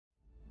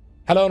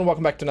Hello and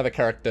welcome back to another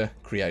character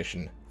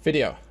creation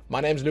video. My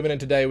name's Lumin and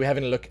today we're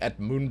having a look at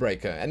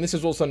Moonbreaker, and this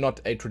is also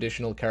not a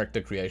traditional character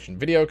creation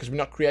video because we're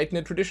not creating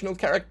a traditional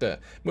character.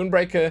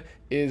 Moonbreaker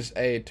is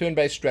a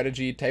turn-based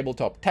strategy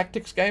tabletop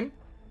tactics game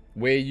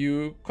where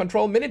you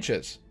control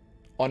miniatures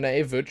on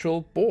a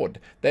virtual board.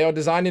 They are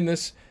designing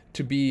this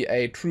to be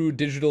a true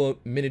digital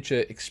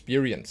miniature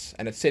experience,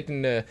 and it's set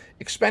in an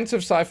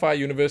expansive sci-fi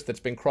universe that's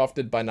been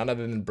crafted by none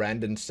other than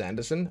Brandon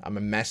Sanderson. I'm a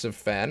massive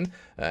fan,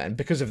 and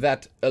because of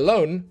that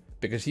alone,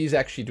 because he's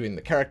actually doing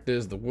the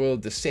characters, the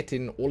world, the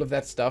setting, all of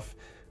that stuff,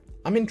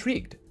 I'm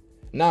intrigued.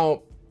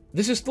 Now,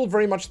 this is still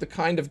very much the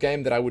kind of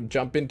game that I would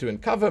jump into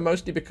and cover,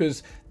 mostly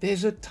because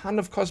there's a ton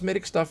of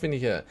cosmetic stuff in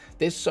here.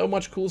 There's so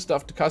much cool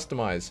stuff to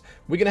customize.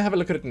 We're going to have a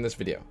look at it in this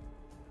video.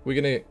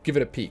 We're going to give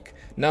it a peek.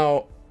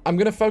 Now, I'm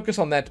going to focus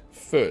on that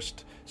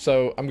first.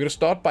 So I'm going to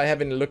start by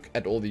having a look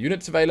at all the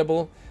units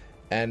available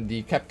and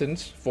the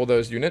captains for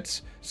those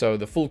units. So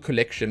the full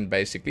collection,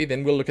 basically.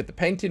 Then we'll look at the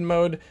painting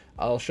mode.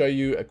 I'll show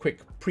you a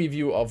quick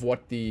preview of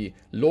what the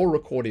lore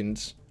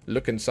recordings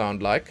look and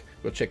sound like.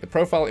 We'll check the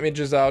profile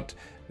images out.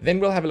 Then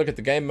we'll have a look at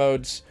the game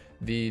modes,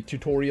 the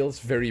tutorials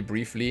very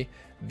briefly,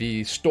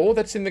 the store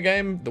that's in the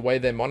game, the way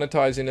they're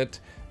monetizing it,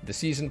 the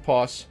season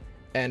pass,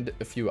 and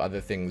a few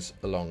other things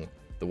along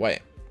the way.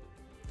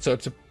 So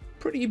it's a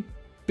pretty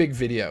big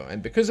video,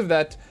 and because of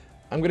that,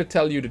 I'm going to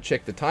tell you to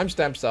check the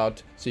timestamps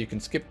out so you can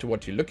skip to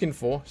what you're looking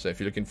for. So if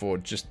you're looking for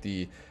just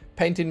the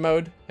painting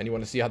mode and you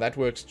want to see how that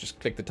works, just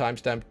click the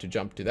timestamp to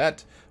jump to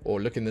that, or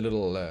look in the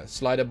little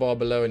slider bar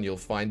below and you'll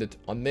find it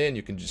on there and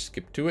you can just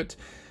skip to it.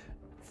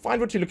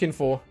 Find what you're looking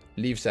for,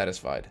 leave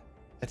satisfied.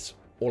 That's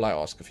all I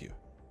ask of you.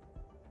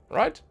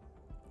 Right?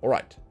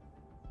 Alright.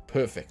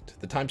 Perfect.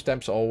 The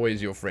timestamps are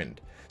always your friend.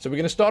 So we're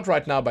going to start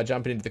right now by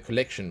jumping into the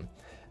collection.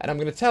 And I'm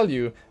going to tell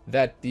you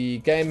that the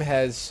game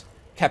has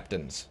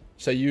captains.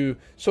 So you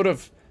sort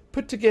of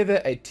put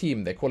together a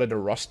team. They call it a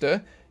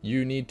roster.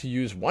 You need to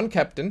use one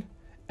captain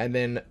and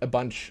then a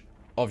bunch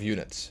of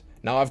units.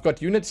 Now I've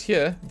got units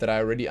here that I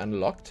already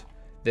unlocked.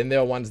 Then there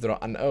are ones that are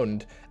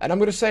unowned. And I'm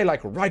going to say,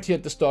 like right here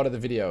at the start of the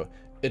video,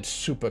 it's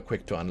super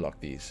quick to unlock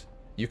these.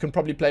 You can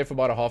probably play for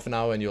about a half an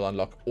hour and you'll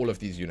unlock all of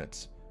these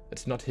units.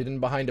 It's not hidden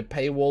behind a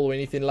paywall or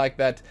anything like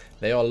that.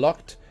 They are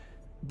locked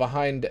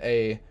behind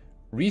a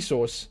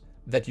resource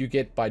that you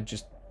get by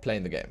just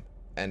playing the game.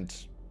 And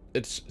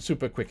it's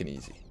super quick and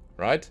easy,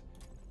 right?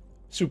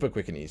 Super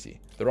quick and easy.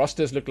 The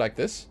rosters look like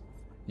this.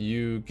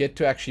 You get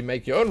to actually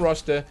make your own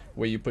roster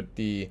where you put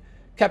the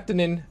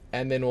captain in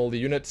and then all the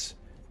units,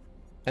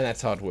 and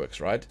that's how it works,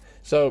 right?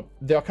 So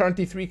there are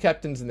currently 3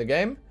 captains in the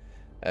game.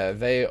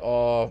 They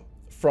are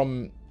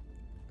from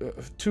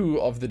 2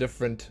 of the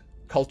different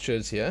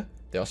cultures here.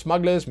 There are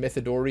smugglers,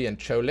 Methodori, and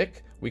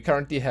Cholek. We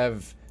currently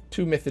have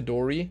 2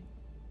 Methodori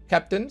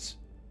captains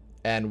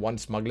and 1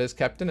 smuggler's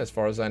captain, as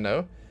far as I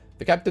know.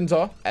 The captains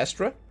are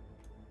Astra.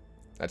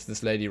 That's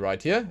this lady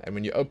right here. And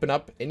when you open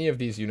up any of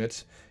these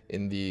units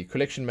in the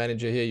collection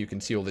manager here, you can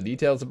see all the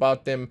details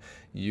about them.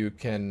 You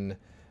can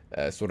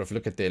sort of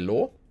look at their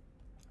lore.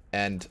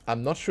 And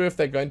I'm not sure if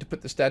they're going to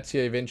put the stats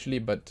here eventually,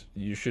 but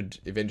you should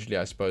eventually,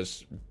 I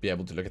suppose, be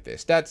able to look at their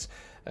stats.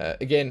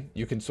 Again,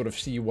 you can sort of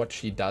see what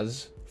she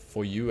does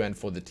for you and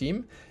for the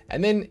team.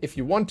 And then if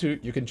you want to,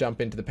 you can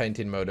jump into the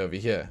painting mode over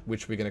here,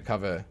 which we're going to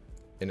cover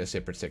in a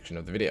separate section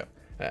of the video.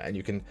 And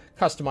you can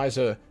customize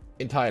her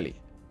entirely.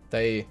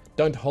 They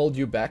don't hold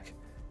you back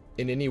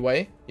in any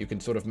way. You can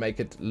sort of make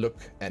it look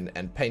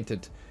and paint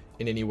it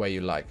in any way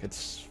you like.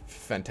 It's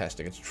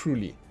fantastic. It's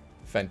truly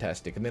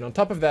fantastic. And then on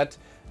top of that,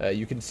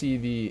 you can see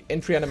the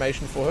entry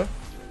animation for her,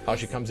 how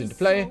she comes into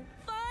play,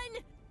 so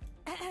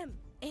fun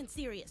and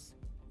serious,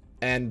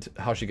 and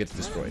how she gets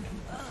destroyed.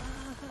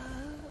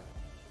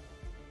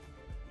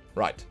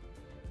 Right.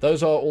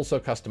 Those are also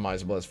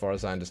customizable as far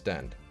as I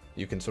understand.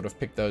 You can sort of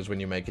pick those when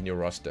you're making your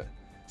roster.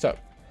 So,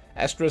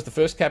 Astra is the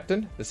first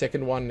captain. The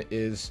second one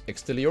is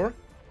Extelior.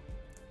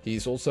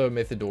 He's also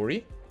Methodori.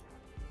 You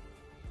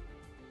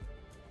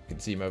can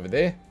see him over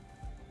there.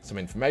 Some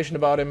information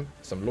about him,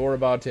 some lore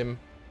about him,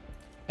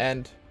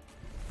 and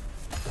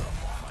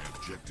my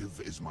objective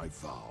is my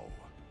vow.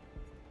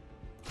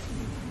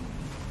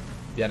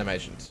 The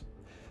animations.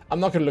 I'm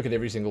not going to look at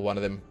every single one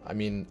of them. I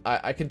mean,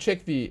 I can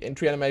check the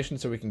entry animation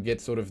so we can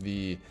get sort of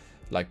the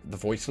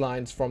voice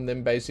lines from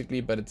them, basically,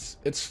 but it's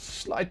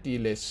slightly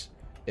less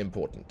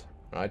important,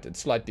 right? It's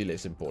slightly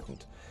less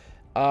important.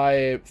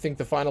 I think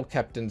the final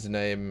captain's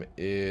name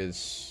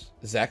is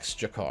Zax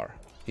Jakar.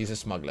 He's a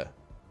smuggler.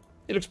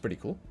 He looks pretty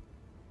cool.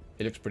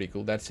 He looks pretty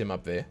cool. That's him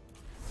up there.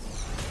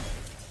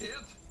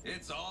 Yep,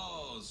 it's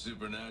all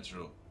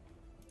supernatural.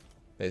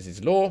 There's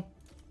his lore.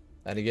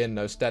 And again,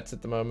 no stats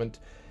at the moment.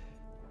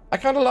 I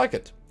kind of like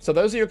it. So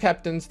those are your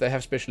captains. They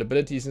have special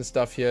abilities and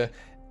stuff here.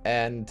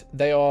 And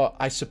they are,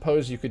 I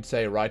suppose you could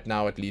say right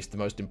now, at least the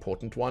most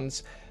important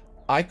ones.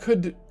 I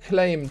could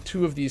claim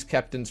 2 of these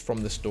captains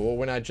from the store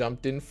when I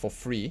jumped in for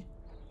free.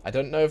 I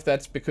don't know if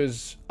that's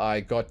because I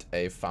got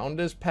a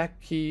founder's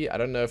pack key. I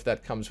don't know if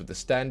that comes with the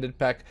standard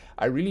pack.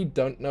 I really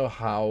don't know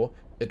how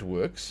it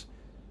works.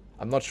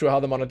 I'm not sure how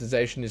the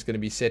monetization is going to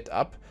be set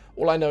up.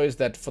 All I know is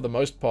that for the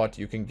most part,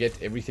 you can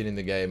get everything in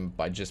the game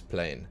by just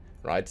playing,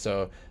 right?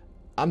 So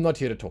I'm not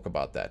here to talk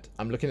about that.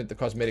 I'm looking at the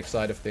cosmetic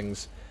side of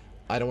things.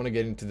 I don't want to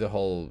get into the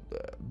whole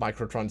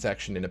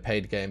microtransaction in a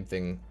paid game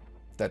thing.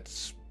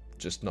 That's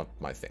just not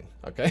my thing,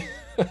 okay?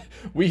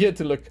 We're here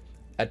to look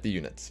at the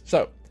units.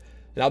 So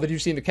now that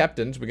you've seen the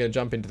captains, we're going to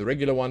jump into the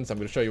regular ones. I'm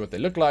going to show you what they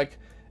look like.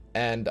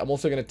 And I'm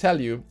also going to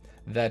tell you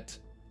that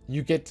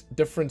you get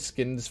different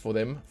skins for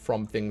them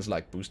from things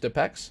like booster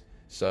packs.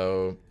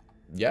 So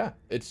yeah,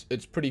 it's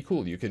pretty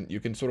cool. You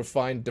can sort of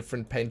find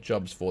different paint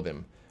jobs for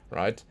them,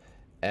 right?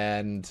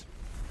 And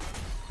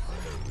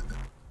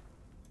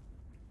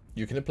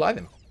you can apply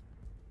them.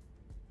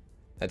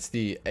 That's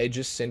the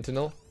Aegis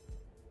Sentinel.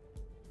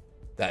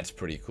 That's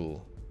pretty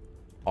cool.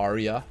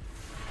 Arya.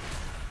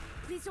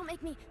 Please don't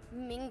make me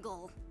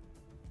mingle.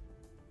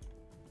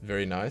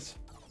 Very nice.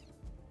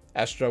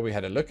 Astra we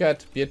had a look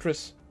at.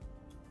 Beatrice.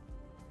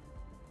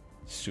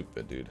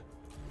 Super, dude.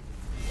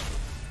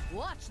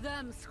 Watch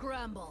them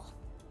scramble.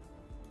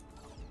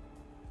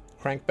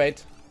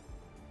 Crankbait.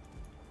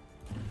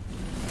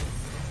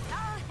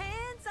 All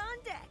hands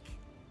on deck.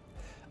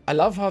 I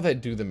love how they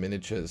do the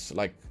miniatures.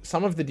 Like,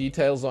 some of the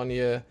details on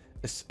here,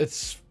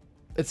 it's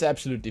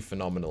absolutely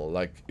phenomenal.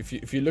 Like,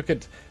 if you look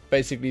at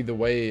basically the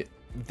way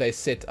they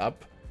set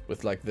up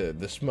with like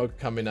the smoke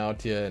coming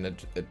out here, and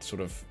it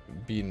sort of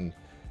being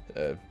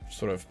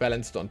sort of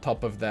balanced on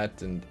top of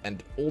that,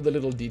 and all the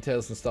little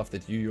details and stuff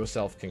that you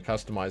yourself can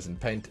customize and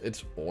paint,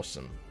 it's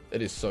awesome.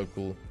 It is so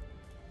cool.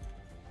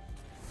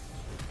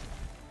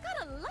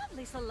 Got a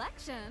lovely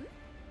selection.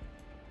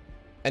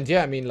 And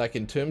yeah, I mean, like,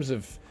 in terms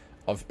of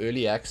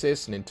early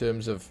access, and in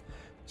terms of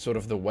sort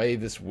of the way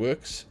this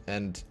works,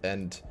 and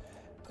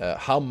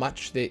how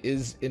much there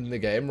is in the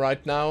game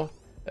right now,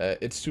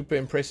 it's super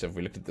impressive.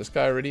 We looked at this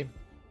guy already.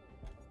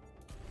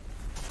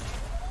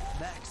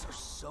 Max are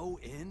so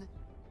in.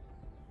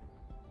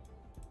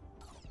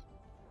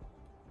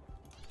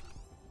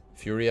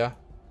 Furia.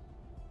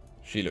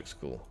 She looks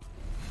cool.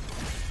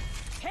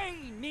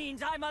 Pain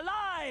means I'm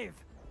alive.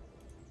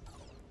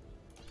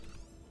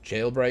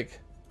 Jailbreak.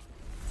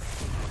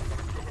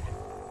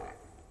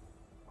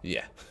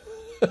 Yeah.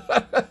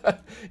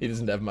 He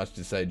doesn't have much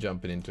to say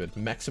jumping into it.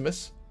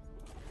 Maximus.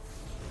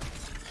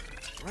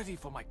 Ready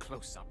for my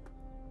close-up.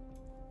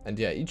 And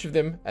yeah, each of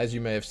them, as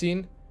you may have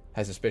seen,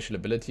 has a special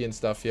ability and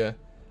stuff here.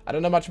 I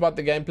don't know much about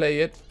the gameplay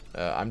yet.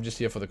 I'm just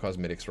here for the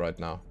cosmetics right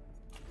now.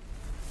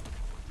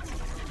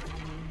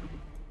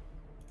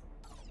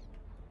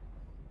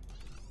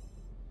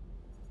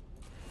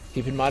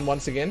 Keep in mind,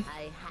 once again,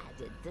 I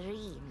had a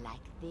dream like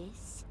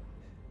this.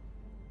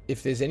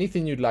 if there's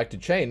anything you'd like to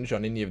change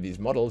on any of these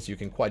models, you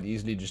can quite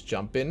easily just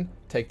jump in,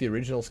 take the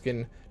original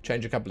skin,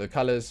 change a couple of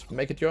colors,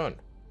 make it your own.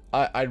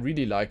 I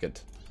really like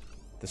it.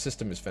 The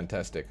system is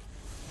fantastic.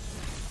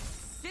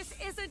 This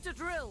isn't a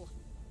drill.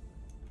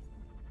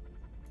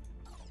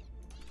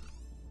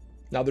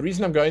 Now, the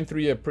reason I'm going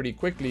through here pretty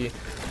quickly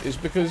is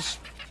because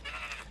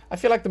I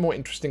feel like the more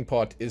interesting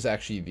part is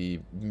actually the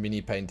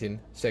mini painting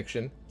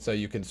section. So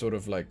you can sort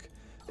of like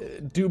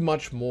do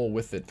much more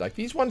with it. Like,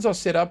 these ones are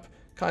set up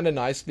kind of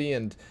nicely,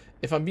 and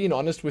if I'm being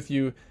honest with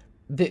you,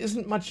 there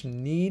isn't much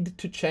need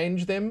to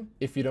change them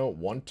if you don't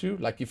want to.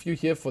 Like, if you're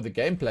here for the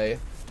gameplay,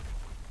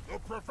 The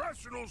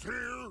professionals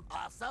here.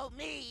 Also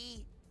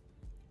me.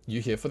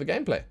 you're here for the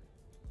gameplay.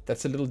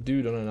 That's a little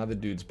dude on another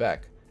dude's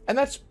back, and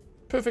that's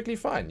perfectly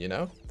fine, you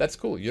know? That's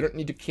cool. You don't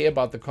need to care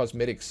about the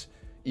cosmetics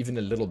even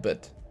a little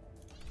bit.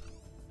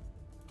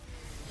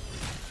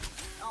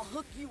 I'll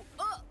hook you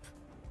up.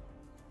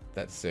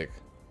 That's sick.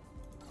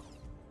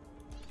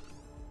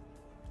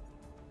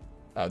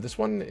 This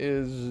one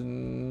is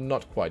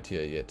not quite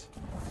here yet.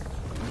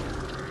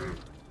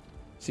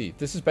 See,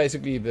 this is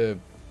basically the,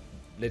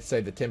 let's say,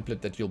 the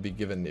template that you'll be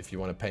given if you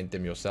want to paint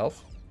them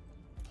yourself.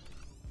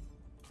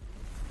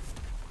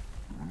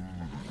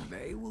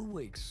 They will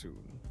wake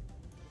soon.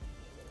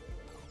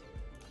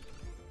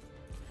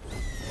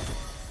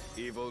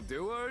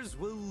 Evildoers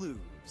will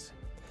lose.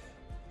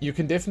 You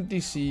can definitely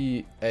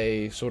see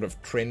a sort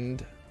of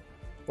trend,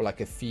 or like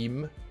a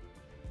theme,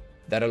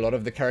 that a lot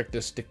of the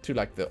characters stick to,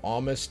 like the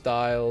armor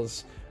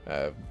styles.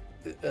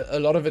 A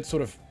lot of it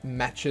sort of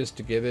matches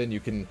together, and you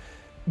can,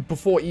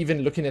 before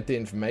even looking at the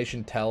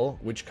information, tell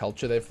which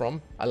culture they're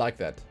from. I like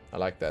that. I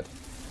like that.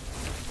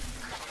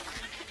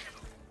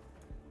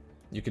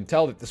 You can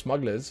tell that the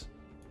smugglers,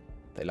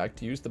 they like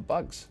to use the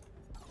bugs.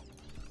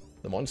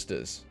 The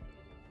monsters.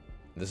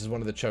 This is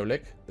one of the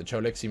Cholek. The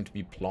Cholek seem to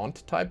be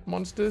plant-type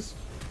monsters.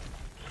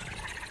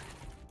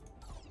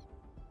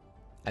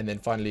 And then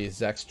finally,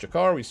 Zax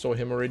Chakar. We saw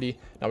him already.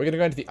 Now we're going to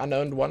go into the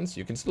unowned ones.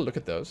 You can still look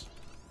at those.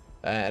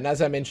 And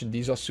as I mentioned,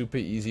 these are super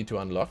easy to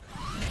unlock.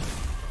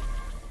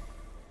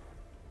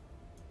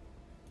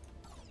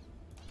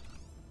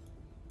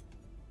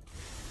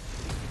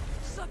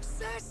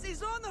 Success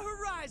is on the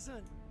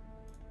horizon.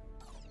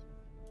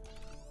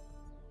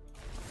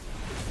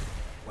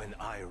 When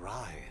I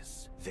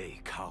rise,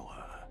 they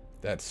cower.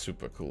 That's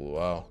super cool.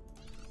 Wow.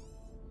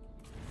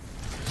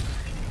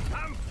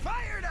 I'm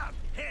fired up.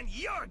 And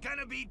you're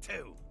gonna be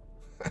too.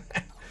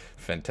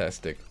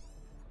 Fantastic.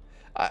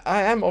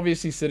 I am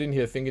obviously sitting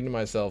here thinking to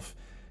myself,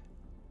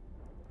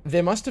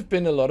 there must have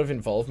been a lot of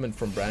involvement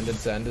from Brandon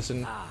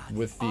Sanderson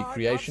with the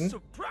creation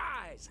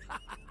Surprise!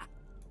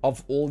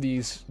 of all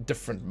these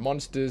different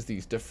monsters,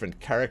 these different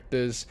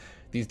characters,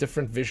 these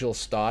different visual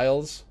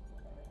styles,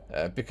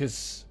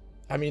 because,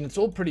 I mean, it's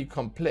all pretty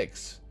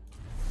complex.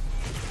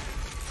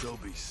 There'll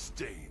be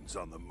stains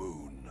on the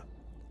moon.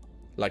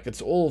 Like,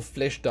 it's all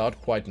fleshed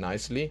out quite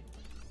nicely.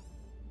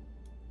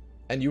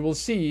 And you will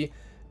see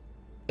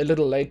a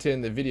little later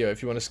in the video,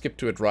 if you want to skip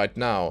to it right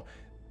now,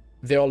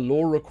 there are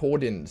lore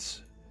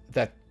recordings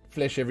that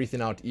flesh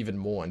everything out even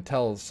more and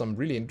tell some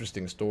really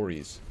interesting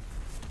stories.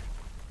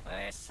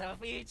 This will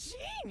be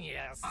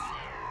genius.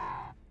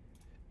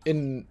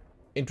 In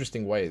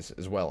interesting ways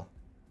as well.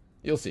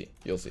 You'll see,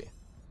 you'll see.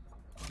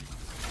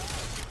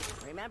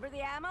 Remember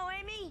the ammo,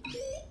 Amy?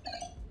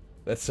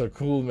 That's so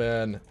cool,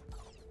 man.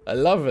 I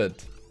love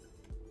it.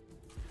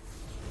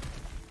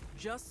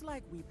 Just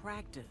like we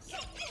practiced.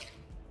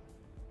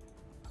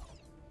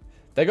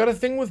 They got a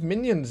thing with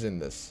minions in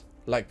this.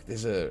 Like,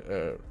 there's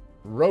a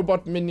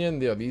robot minion,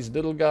 there are these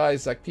little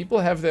guys. Like, people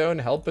have their own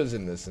helpers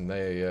in this, and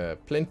they're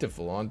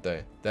plentiful, aren't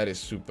they? That is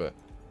super.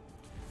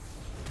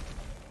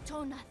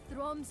 Tona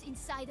thrums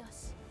inside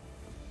us.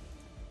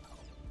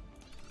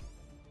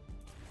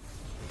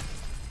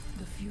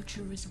 The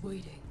future is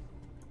waiting.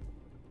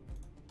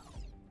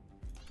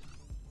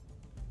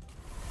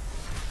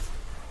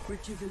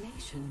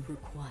 Rejuvenation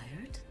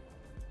required.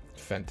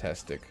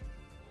 Fantastic.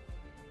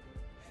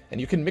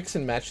 And you can mix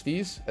and match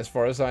these, as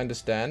far as I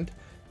understand.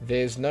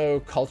 There's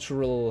no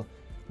cultural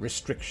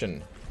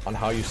restriction on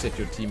how you set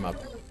your team up.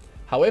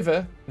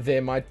 However,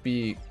 there might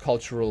be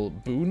cultural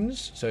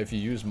boons. So if you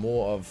use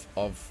more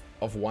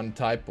of one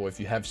type, or if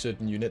you have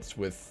certain units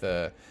with,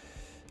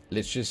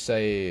 let's just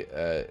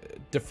say,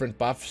 different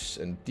buffs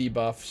and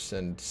debuffs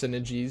and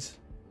synergies,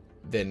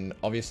 then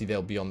obviously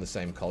they'll be on the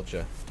same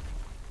culture.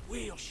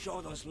 We'll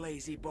show those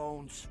lazy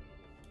bones.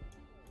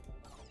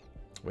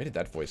 Where did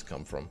that voice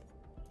come from?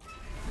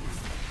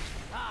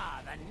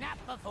 Ah, the nap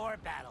before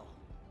battle.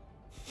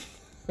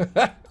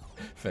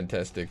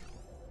 Fantastic.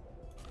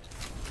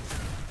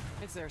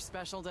 It's their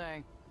special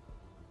day.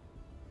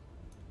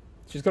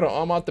 She's got her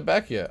arm out the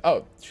back here.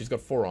 Oh, she's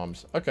got 4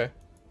 arms. Okay.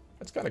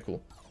 That's kind of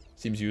cool.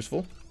 Seems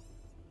useful.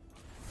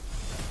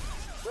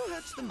 Who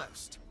hurts the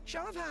most?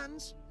 Show of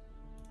hands.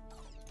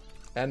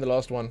 And the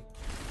last one.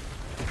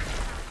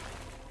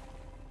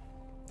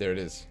 There it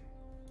is.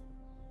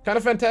 Kind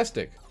of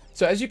fantastic.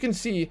 So as you can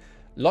see,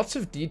 lots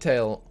of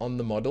detail on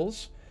the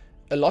models.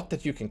 A lot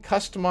that you can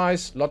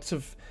customize. Lots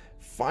of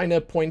finer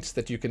points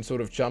that you can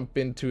sort of jump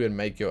into and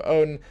make your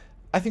own.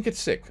 I think it's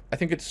sick. I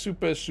think it's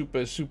super,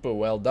 super, super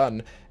well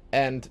done.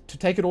 And to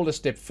take it all a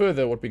step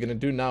further, what we're going to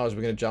do now is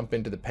we're going to jump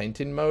into the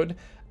paint-in mode.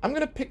 I'm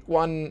going to pick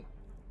one,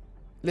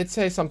 let's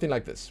say something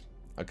like this,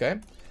 okay?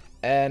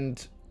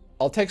 And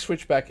I'll take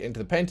switch back into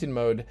the paint-in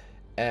mode,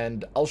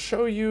 and I'll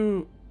show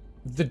you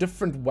the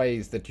different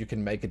ways that you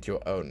can make it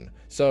your own.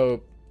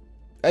 So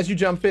as you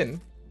jump in,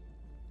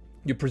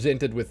 you're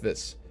presented with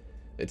this.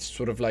 It's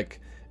sort of like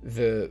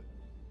the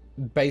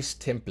base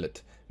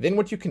template. Then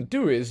what you can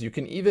do is you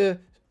can either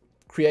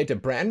create a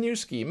brand new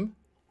scheme.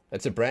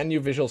 That's a brand new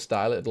visual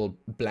style. It'll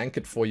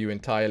blanket for you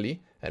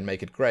entirely and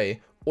make it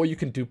gray. Or you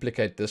can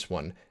duplicate this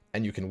one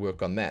and you can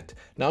work on that.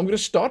 Now I'm going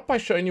to start by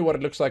showing you what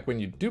it looks like when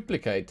you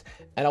duplicate.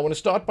 And I want to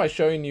start by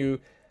showing you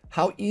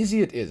how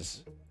easy it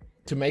is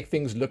to make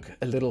things look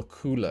a little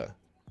cooler.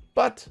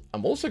 But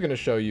I'm also going to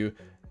show you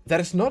that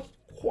it's not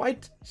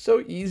quite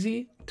so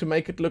easy to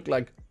make it look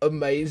like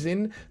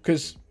amazing,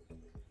 because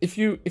if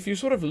you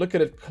sort of look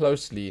at it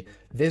closely,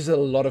 there's a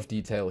lot of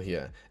detail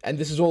here, and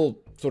this is all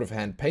sort of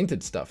hand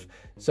painted stuff.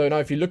 So now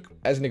if you look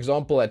as an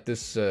example at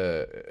this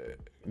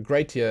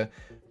grate here,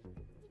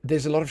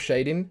 there's a lot of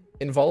shading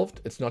involved.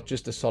 It's not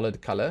just a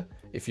solid color.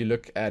 If you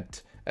look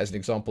at, as an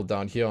example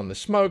down here on the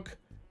smoke,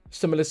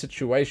 similar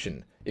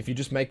situation. If you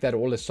just make that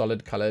all a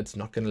solid color, it's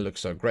not going to look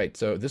so great.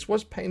 So this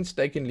was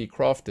painstakingly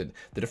crafted.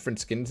 The different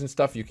skins and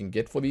stuff you can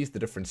get for these, the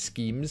different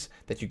schemes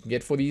that you can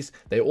get for these,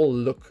 they all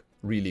look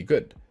really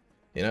good.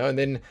 You know, and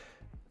then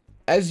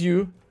as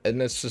you, and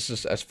this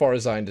is as far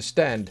as I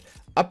understand,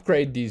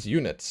 upgrade these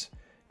units,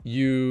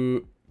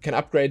 you can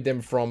upgrade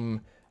them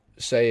from,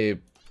 say,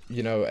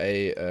 you know,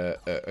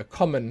 a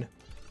common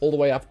all the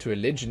way up to a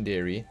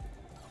legendary.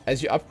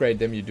 As you upgrade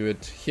them, you do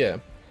it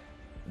here.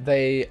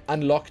 They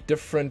unlock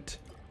different,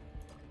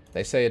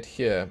 they say it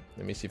here.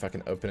 Let me see if I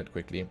can open it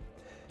quickly.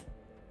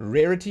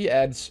 Rarity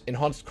adds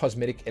enhanced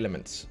cosmetic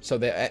elements. So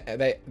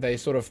they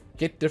sort of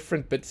get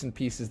different bits and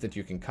pieces that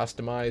you can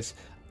customize.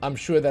 I'm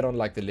sure that on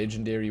like the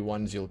legendary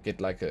ones, you'll get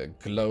like a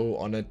glow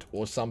on it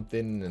or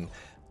something. And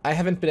I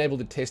haven't been able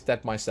to test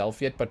that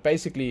myself yet, but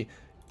basically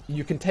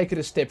you can take it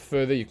a step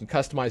further. You can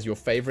customize your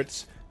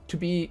favorites to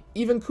be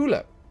even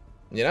cooler,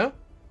 you know?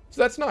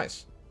 So that's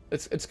nice.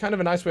 It's kind of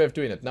a nice way of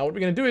doing it. Now what we're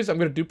going to do is I'm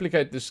going to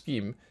duplicate this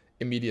scheme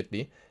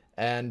immediately,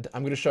 and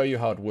I'm going to show you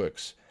how it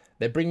works.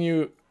 They bring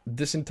you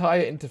this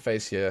entire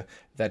interface here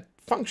that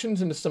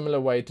functions in a similar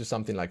way to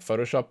something like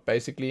Photoshop,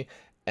 basically,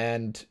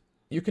 and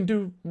you can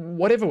do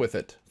whatever with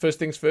it. First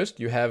things first,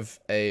 you have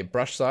a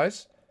brush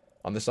size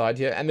on the side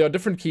here, and there are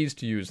different keys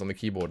to use on the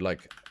keyboard.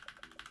 Like,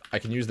 I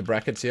can use the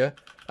brackets here.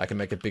 I can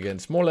make it bigger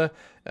and smaller.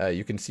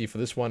 You can see for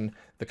this one,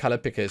 the color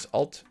picker is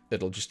Alt.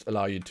 It'll just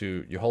allow you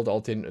to, you hold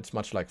Alt in, it's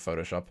much like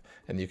Photoshop,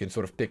 and you can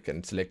sort of pick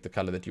and select the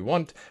color that you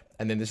want.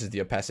 And then this is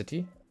the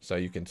opacity, so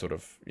you can sort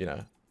of, you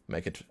know,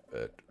 make it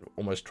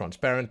almost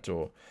transparent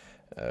or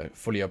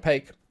fully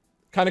opaque.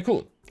 Kind of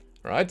cool,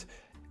 right?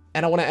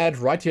 And I want to add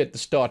right here at the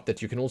start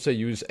that you can also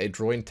use a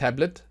drawing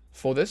tablet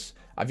for this.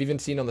 I've even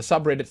seen on the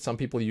subreddit some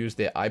people use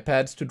their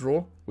iPads to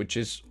draw, which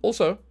is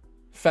also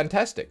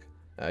fantastic.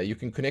 You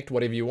can connect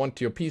whatever you want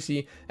to your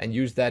PC and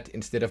use that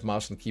instead of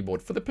mouse and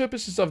keyboard. For the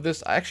purposes of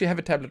this, I actually have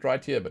a tablet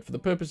right here, but for the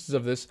purposes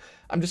of this,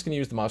 I'm just going to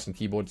use the mouse and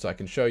keyboard so I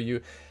can show you.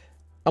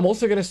 I'm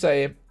also going to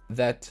say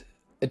that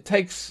it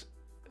takes,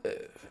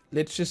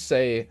 let's just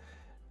say,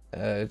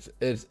 a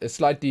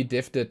slightly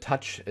defter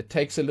touch. It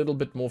takes a little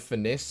bit more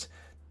finesse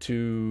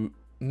to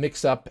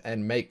mix up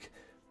and make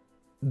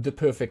the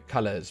perfect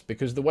colors,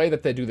 because the way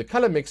that they do the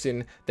color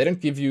mixing, they don't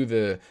give you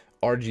the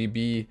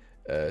RGB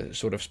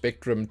sort of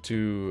spectrum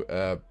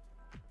to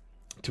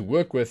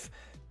work with.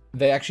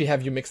 They actually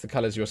have you mix the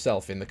colors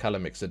yourself in the color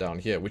mixer down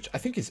here, which I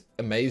think is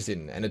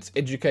amazing, and it's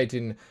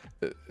educating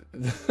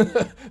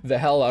the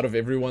hell out of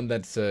everyone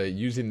that's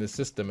using the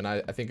system, and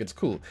I think it's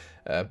cool,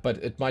 but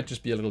it might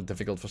just be a little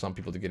difficult for some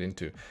people to get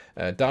into.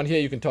 Down here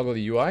you can toggle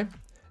the UI,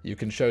 you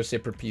can show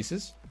separate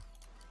pieces,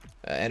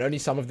 and only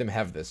some of them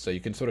have this, so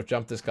you can sort of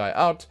jump this guy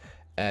out,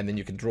 and then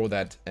you can draw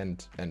that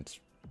and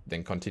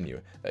then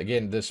continue.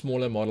 Again, the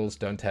smaller models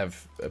don't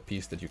have a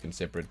piece that you can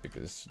separate,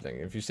 because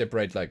if you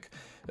separate like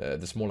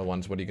the smaller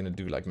ones, what are you going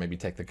to do? Like maybe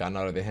take the gun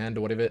out of their hand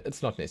or whatever?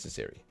 It's not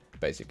necessary,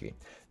 basically.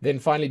 Then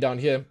finally down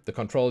here, the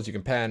controls, you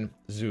can pan,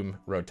 zoom,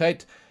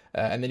 rotate,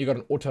 and then you got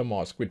an auto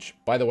mask, which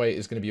by the way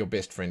is going to be your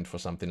best friend for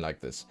something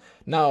like this.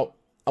 Now,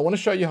 I want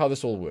to show you how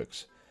this all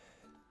works.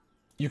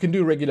 You can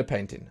do regular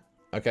painting,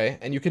 okay,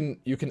 and you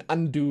can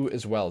undo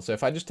as well. So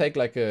if I just take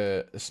like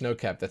a snow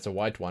cap that's a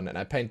white one and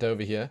I paint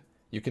over here,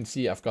 you can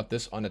see I've got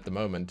this on at the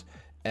moment,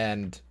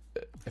 and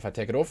if I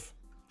take it off,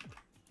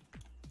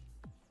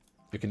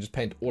 you can just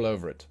paint all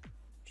over it,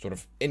 sort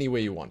of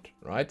anywhere you want,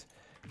 right?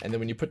 And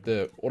then when you put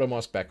the auto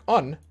mask back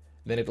on,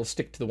 then it'll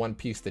stick to the one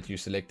piece that you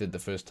selected the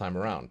first time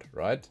around,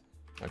 right?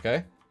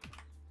 Okay,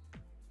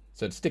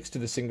 so it sticks to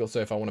the single. So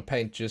if I want to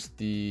paint just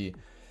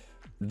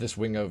this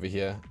wing over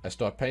here, I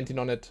start painting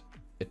on it,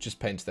 it just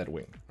paints that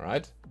wing,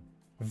 right?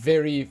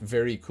 Very,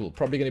 very cool.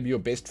 Probably going to be your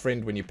best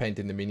friend when you paint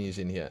in the minis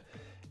in here.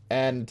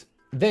 And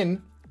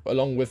then,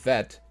 along with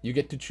that, you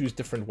get to choose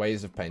different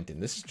ways of painting.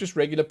 This is just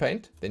regular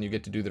paint. Then you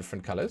get to do the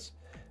different colors.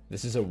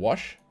 This is a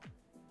wash,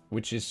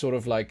 which is sort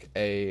of like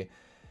a...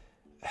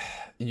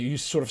 You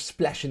sort of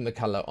splashing the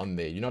color on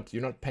there.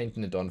 You're not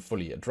painting it on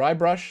fully. A dry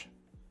brush,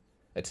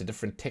 it's a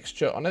different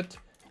texture on it.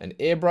 An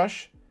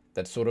airbrush,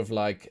 that's sort of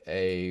like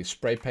a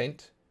spray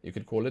paint, you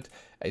could call it.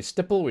 A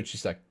stipple, which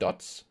is like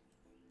dots.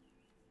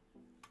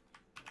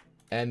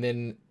 And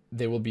then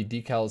there will be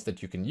decals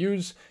that you can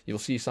use. You'll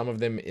see some of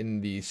them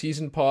in the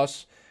season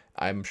pass.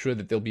 I'm sure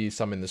that there'll be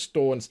some in the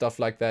store and stuff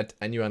like that.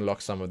 And you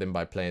unlock some of them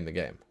by playing the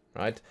game,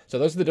 right? So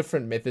those are the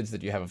different methods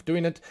that you have of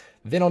doing it.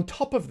 Then on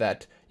top of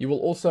that, you will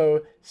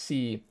also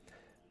see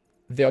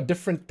there are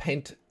different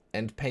paint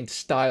and paint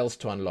styles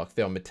to unlock.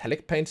 There are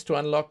metallic paints to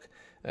unlock.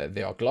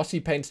 There are glossy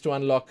paints to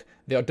unlock.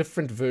 There are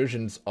different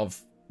versions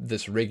of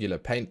this regular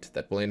paint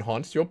that will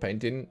enhance your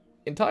painting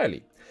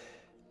entirely.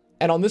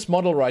 And on this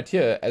model right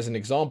here, as an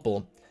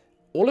example,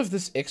 all of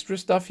this extra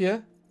stuff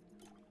here,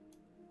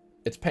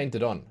 it's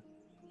painted on.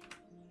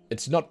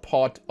 It's not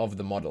part of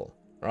the model,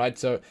 right?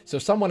 So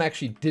someone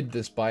actually did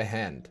this by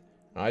hand,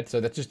 right?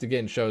 So that just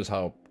again shows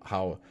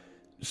how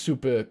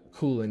super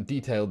cool and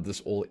detailed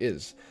this all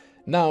is.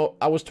 Now,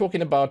 I was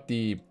talking about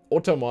the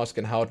auto mask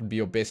and how it would be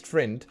your best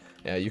friend.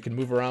 You can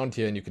move around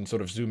here and you can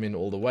sort of zoom in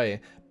all the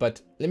way.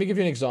 But let me give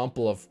you an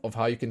example of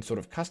how you can sort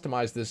of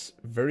customize this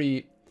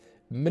very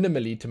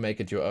minimally to make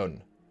it your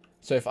own.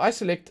 So if I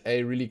select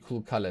a really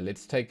cool color,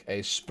 let's take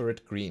a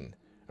spirit green,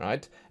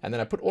 right? And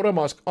then I put auto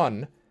mask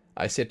on,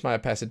 I set my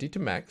opacity to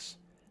max.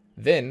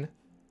 Then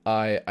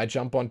I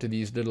jump onto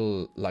these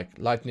little like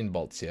lightning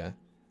bolts here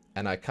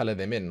and I color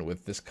them in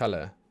with this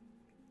color.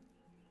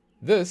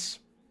 This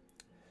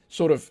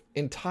sort of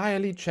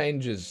entirely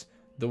changes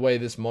the way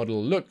this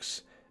model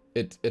looks.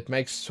 It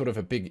makes sort of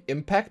a big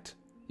impact.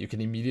 You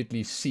can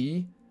immediately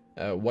see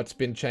what's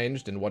been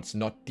changed and what's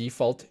not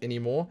default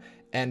anymore.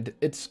 And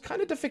it's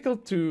kind of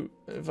difficult to,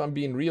 if I'm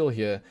being real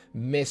here,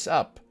 mess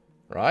up,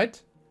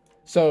 right?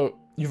 So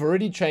you've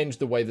already changed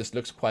the way this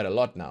looks quite a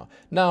lot now.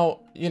 Now,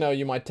 you know,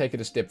 you might take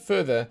it a step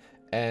further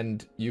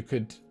and you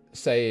could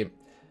say,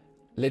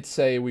 let's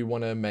say we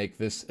want to make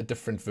this a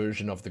different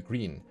version of the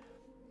green.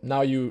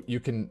 Now you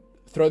can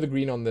throw the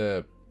green on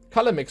the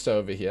color mixer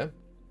over here.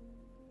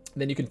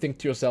 Then you can think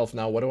to yourself,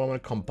 now what do I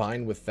want to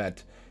combine with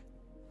that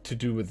to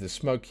do with the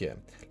smoke here?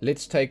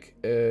 Let's take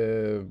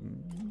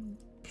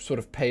sort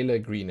of paler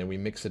green and we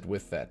mix it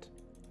with that.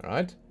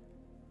 Alright?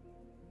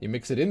 You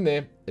mix it in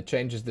there, it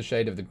changes the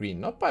shade of the green.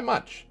 Not by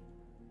much,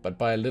 but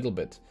by a little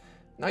bit.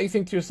 Now you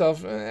think to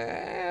yourself,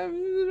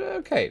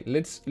 okay,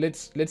 let's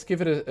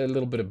give it a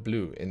little bit of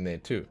blue in there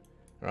too.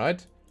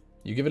 Alright?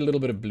 You give it a little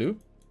bit of blue,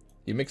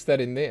 you mix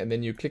that in there, and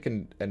then you click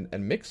and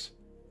mix,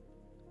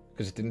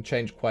 because it didn't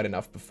change quite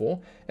enough before.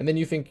 And then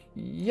you think,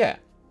 yeah,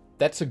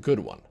 that's a good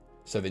one.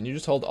 So then you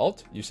just hold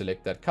Alt, you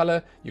select that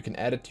color, you can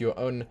add it to your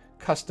own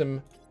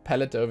custom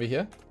palette over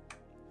here.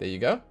 There you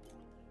go.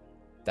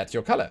 That's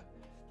your color.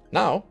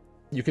 Now,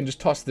 you can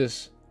just toss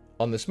this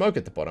on the smoke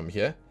at the bottom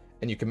here,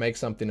 and you can make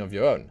something of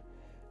your own.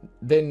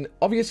 Then,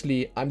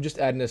 obviously, I'm just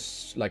adding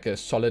like a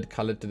solid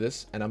color to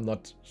this, and I'm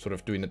not sort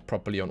of doing it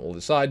properly on all the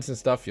sides and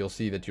stuff. You'll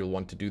see that you'll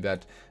want to do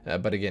that.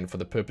 But again, for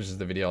the purposes of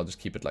the video, I'll just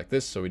keep it like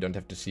this, so we don't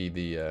have to see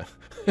the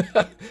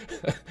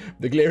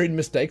the glaring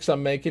mistakes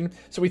I'm making.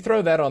 So we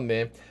throw that on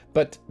there.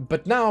 But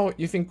now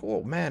you think,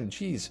 oh man,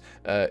 geez,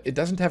 it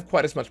doesn't have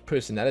quite as much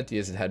personality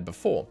as it had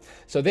before.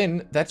 So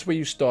then that's where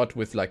you start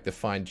with like the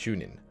fine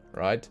tuning,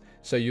 right?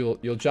 So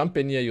you'll jump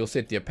in here, you'll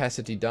set the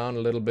opacity down a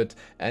little bit,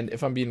 and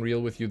if I'm being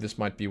real with you, this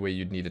might be where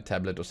you'd need a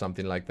tablet or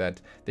something like that.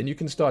 Then you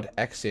can start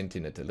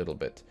accenting it a little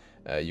bit.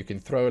 You can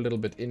throw a little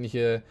bit in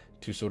here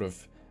to sort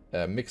of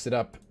mix it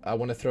up. I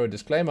want to throw a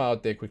disclaimer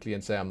out there quickly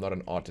and say I'm not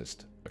an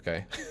artist,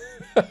 okay?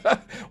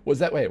 Was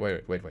that, wait.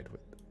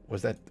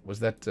 Was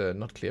that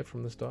not clear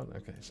from the start?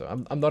 Okay, so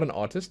I'm not an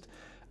artist.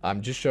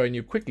 I'm just showing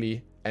you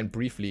quickly and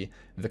briefly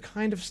the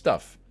kind of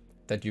stuff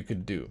that you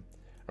could do,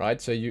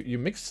 right? So you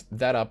mix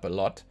that up a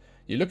lot.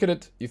 You look at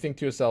it, you think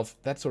to yourself,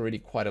 that's already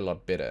quite a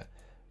lot better.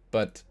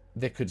 But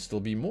there could still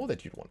be more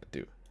that you'd want to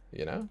do,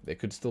 you know? There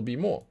could still be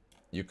more.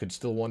 You could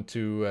still want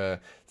to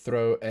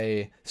throw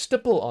a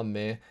stipple on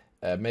there,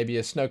 maybe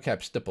a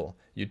snowcap stipple.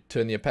 You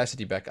turn the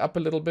opacity back up a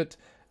little bit.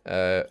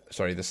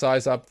 Sorry, the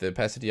size up, the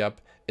opacity up.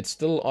 It's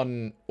still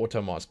on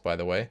auto mask, by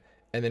the way.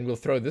 And then we'll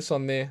throw this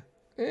on there.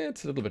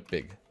 It's a little bit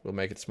big. We'll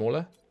make it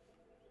smaller.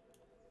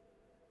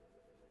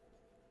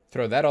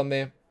 Throw that on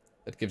there.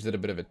 It gives it a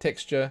bit of a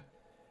texture.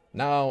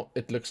 Now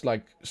it looks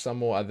like some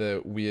more other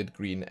weird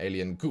green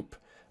alien goop.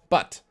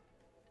 But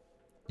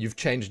you've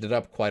changed it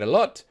up quite a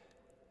lot,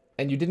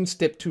 and you didn't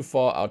step too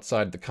far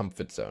outside the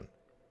comfort zone.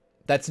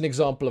 That's an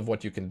example of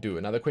what you can do.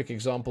 Another quick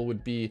example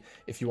would be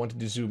if you wanted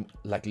to zoom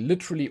like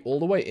literally all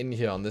the way in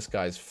here on this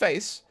guy's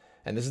face,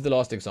 and this is the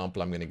last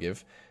example I'm going to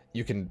give.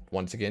 You can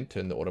once again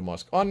turn the auto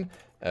mask on.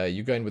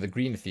 You go in with a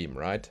green theme,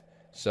 right?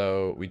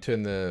 So we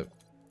turn the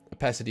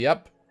opacity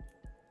up.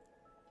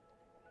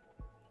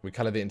 We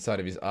color the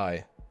inside of his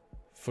eye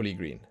fully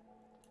green.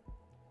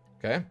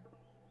 Okay?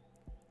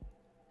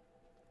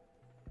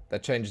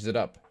 That changes it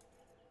up.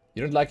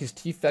 You don't like his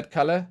teeth that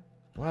color?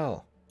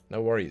 Well,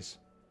 no worries.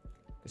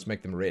 Let's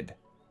make them red.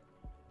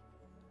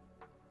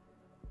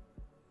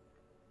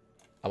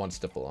 I want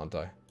stipple, aren't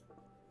I?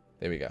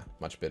 There we go.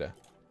 Much better.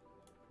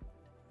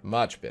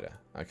 Much better.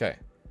 Okay.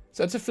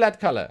 So it's a flat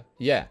color.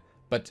 Yeah.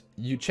 But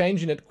you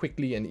changing it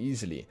quickly and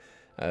easily.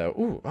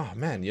 Oh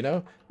man, you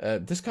know,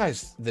 this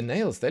guy's, the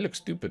nails, they look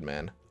stupid,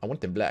 man. I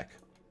want them black.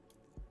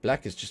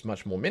 Black is just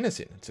much more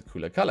menacing. It's a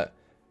cooler color.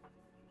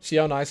 See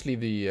how nicely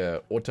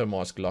the auto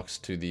mask locks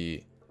to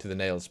the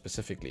nails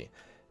specifically.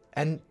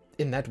 And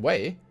in that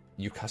way,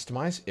 you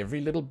customize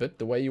every little bit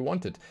the way you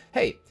want it.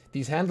 Hey,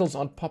 these handles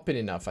aren't popping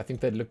enough. I think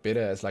they'd look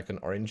better as like an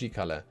orangey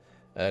color.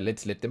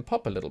 Let's let them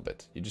pop a little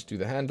bit. You just do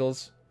the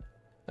handles.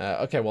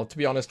 Okay, well, to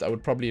be honest, I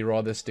would probably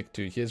rather stick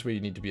to, here's where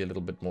you need to be a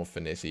little bit more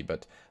finessey,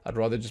 but I'd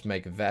rather just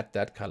make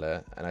that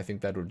color, and I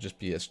think that would just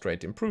be a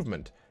straight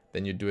improvement.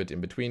 Then you do it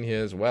in between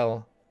here as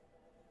well.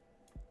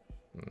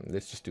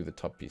 Let's just do the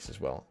top piece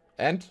as well.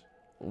 And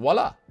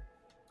voila!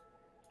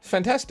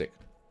 Fantastic!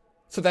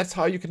 So that's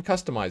how you can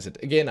customize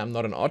it. Again, I'm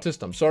not an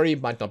artist, I'm sorry,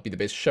 might not be the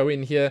best show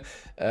in here.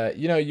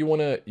 You know, you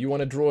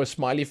wanna draw a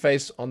smiley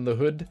face on the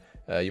hood,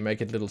 you make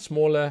it a little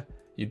smaller.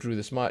 You drew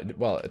the smile.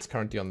 Well, it's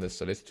currently on this,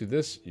 so let's do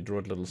this. You draw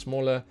it a little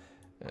smaller.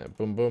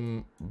 Boom,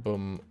 boom,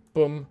 boom,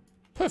 boom.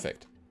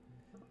 Perfect.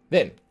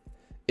 Then,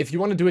 if you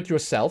want to do it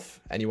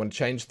yourself and you want to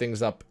change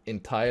things up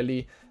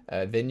entirely,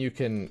 then you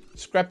can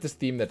scrap this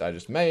theme that I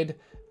just made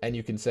and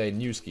you can say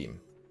new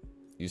scheme.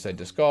 You say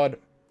discard.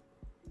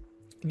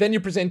 Then you're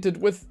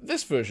presented with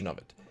this version of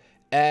it.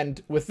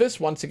 And with this,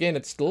 once again,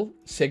 it's still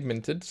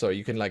segmented, so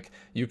you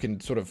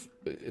can sort of,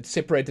 it's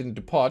separated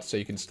into parts, so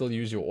you can still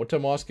use your auto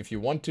mask if you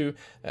want to.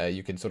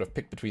 You can sort of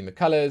pick between the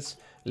colors.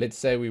 Let's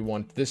say we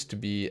want this to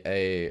be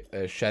a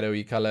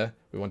shadowy color.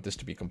 We want this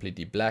to be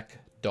completely black,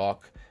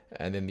 dark,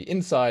 and then the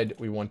inside,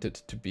 we want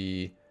it to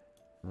be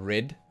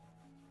red,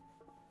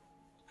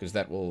 because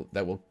that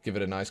will give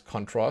it a nice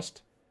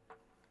contrast.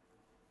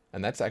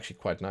 And that's actually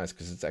quite nice,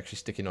 because it's actually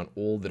sticking on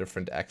all the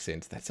different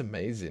accents. That's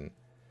amazing.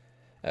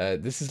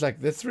 This is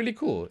like, that's really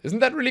cool. Isn't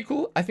that really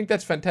cool? I think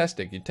that's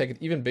fantastic. You take it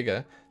even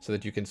bigger so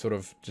that you can sort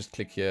of just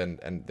click here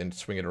and then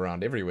swing it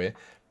around everywhere.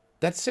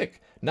 That's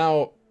sick.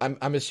 Now,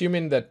 I'm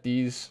assuming that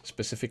these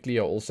specifically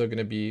are also going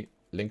to be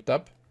linked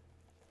up.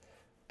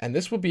 And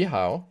this will be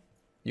how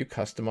you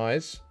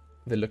customize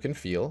the look and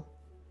feel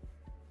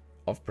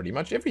of pretty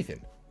much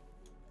everything.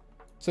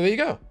 So there you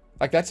go.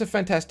 Like, that's a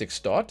fantastic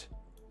start.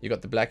 You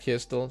got the black here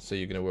still, so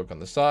you're going to work on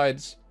the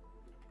sides.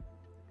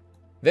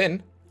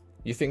 Then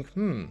you think,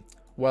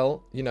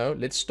 well, you know,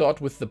 let's start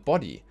with the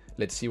body.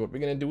 Let's see what we're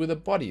going to do with the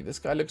body. This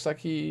guy looks like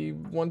he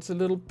wants a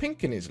little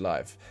pink in his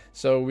life.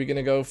 So we're going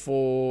to go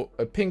for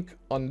a pink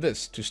on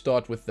this to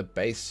start with the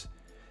base.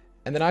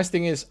 And the nice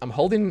thing is I'm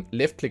holding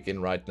left click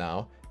in right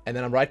now, and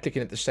then I'm right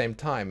clicking at the same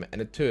time,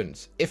 and it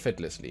turns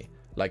effortlessly.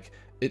 Like,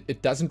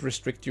 it doesn't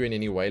restrict you in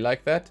any way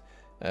like that.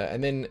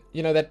 And then,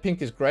 you know, that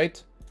pink is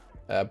great,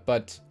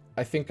 but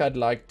I think I'd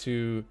like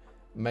to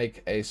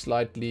make a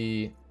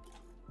slightly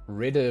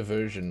redder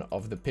version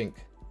of the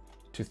pink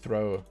to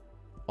throw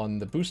on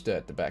the booster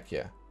at the back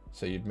here.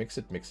 So you'd mix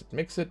it, mix it,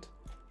 mix it.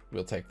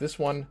 We'll take this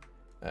one,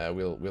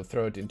 we'll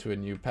throw it into a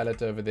new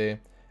palette over there,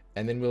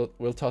 and then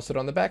we'll toss it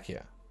on the back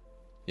here.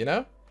 You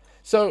know?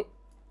 So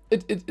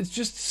it's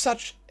just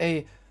such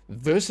a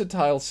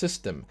versatile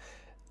system.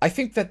 I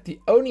think that the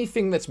only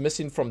thing that's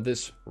missing from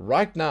this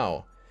right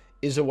now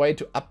is a way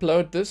to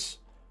upload this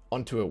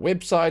onto a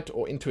website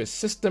or into a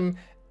system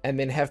and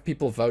then have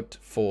people vote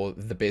for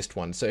the best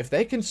one. So if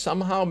they can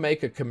somehow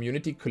make a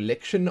community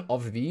collection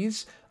of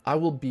these, I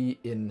will be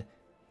in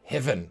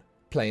heaven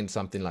playing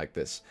something like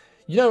this.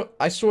 You know,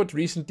 I saw it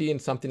recently in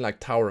something like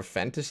Tower of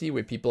Fantasy,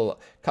 where people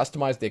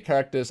customized their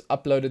characters,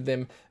 uploaded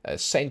them.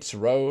 Saints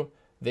Row,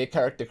 their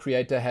character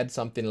creator, had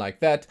something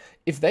like that.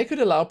 If they could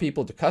allow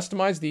people to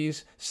customize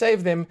these,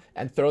 save them,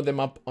 and throw them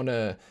up on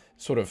a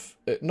sort of,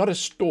 not a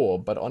store,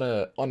 but on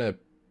a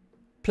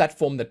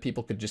platform that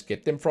people could just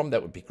get them from,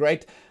 that would be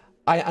great.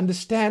 I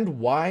understand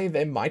why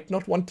they might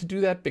not want to do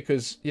that,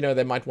 because, you know,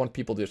 they might want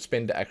people to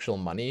spend actual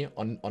money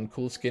on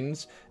cool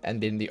skins, and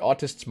then the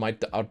artists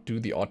might outdo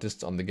the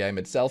artists on the game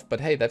itself. But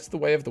hey, that's the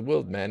way of the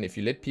world, man. If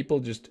you let people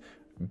just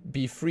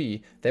be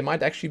free, they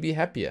might actually be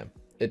happier.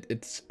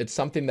 It's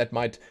something that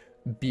might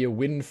be a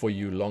win for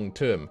you long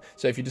term.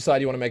 So if you decide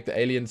you want to make the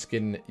alien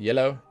skin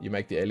yellow, you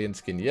make the alien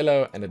skin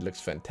yellow, and it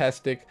looks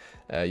fantastic.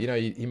 You know,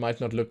 he might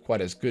not look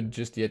quite as good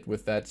just yet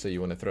with that, so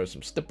you want to throw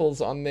some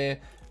stipples on there.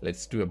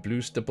 Let's do a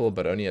blue stipple,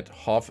 but only at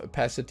half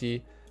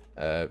opacity.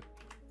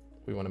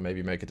 We want to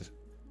maybe make it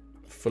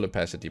full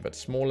opacity, but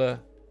smaller.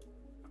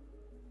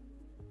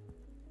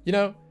 You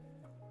know,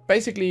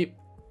 basically,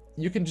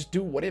 you can just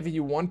do whatever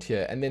you want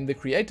here, and then the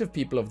creative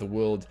people of the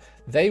world,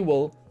 they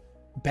will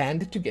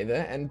band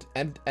together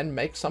and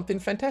make something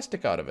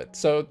fantastic out of it.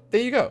 So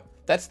there you go.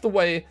 That's the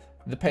way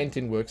the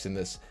painting works in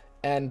this.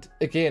 And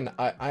again,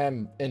 I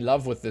am in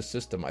love with this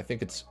system. I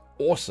think it's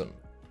awesome.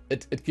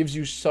 It gives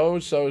you so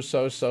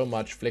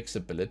much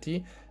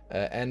flexibility.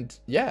 And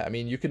yeah, I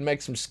mean, you can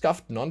make some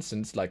scuffed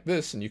nonsense like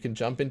this, and you can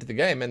jump into the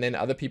game, and then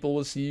other people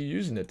will see you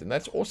using it, and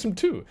that's awesome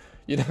too.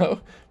 You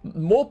know,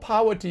 more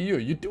power to you.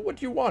 You do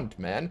what you want,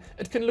 man.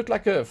 It can look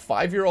like a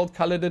 5-year-old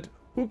colored it.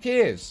 Who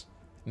cares?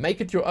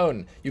 Make it your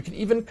own. You can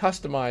even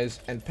customize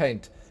and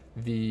paint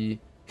the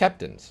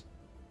captains,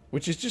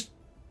 which is just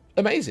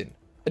amazing.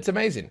 It's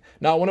amazing.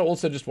 Now, I want to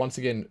also just once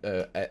again,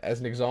 as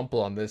an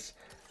example on this,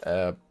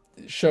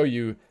 show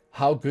you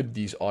how good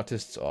these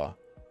artists are.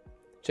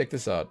 Check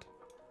this out.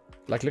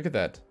 Like, look at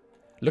that.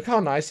 Look how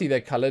nicely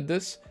they colored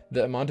this.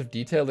 The amount of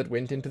detail that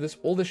went into this.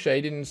 All the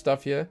shading and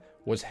stuff here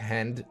was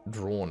hand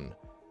drawn.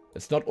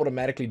 It's not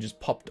automatically just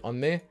popped on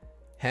there.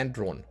 Hand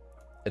drawn.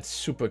 It's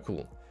super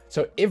cool.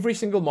 So every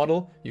single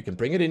model, you can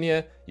bring it in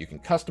here, you can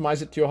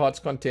customize it to your heart's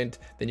content,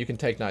 then you can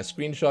take nice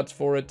screenshots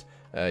for it,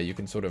 you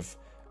can sort of,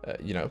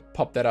 you know,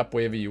 pop that up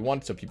wherever you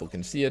want so people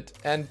can see it,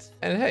 and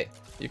hey,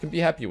 you can be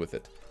happy with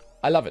it.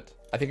 I love it.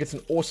 I think it's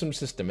an awesome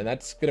system, and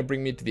that's going to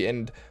bring me to the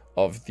end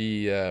of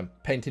the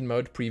painting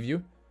mode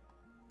preview.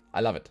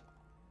 I love it.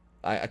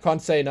 I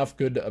can't say enough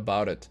good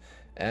about it.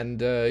 And,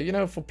 you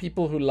know, for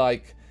people who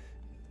like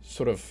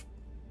sort of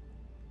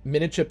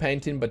miniature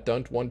painting but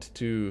don't want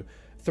to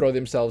throw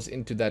themselves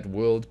into that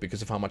world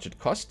because of how much it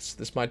costs,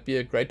 this might be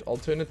a great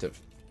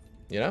alternative.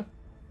 You know?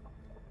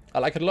 I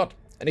like it a lot.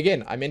 And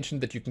again, I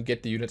mentioned that you can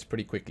get the units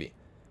pretty quickly.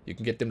 You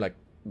can get them, like,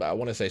 I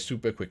want to say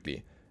super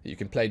quickly. You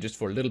can play just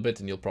for a little bit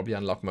and you'll probably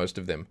unlock most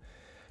of them.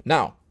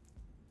 Now,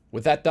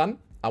 with that done,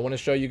 I want to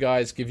show you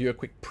guys, give you a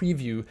quick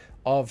preview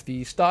of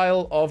the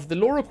style of the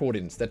lore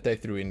recordings that they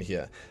threw in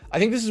here. I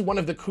think this is one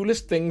of the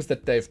coolest things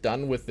that they've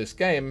done with this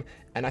game,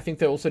 and I think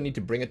they also need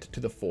to bring it to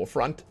the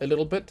forefront a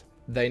little bit.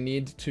 They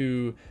need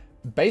to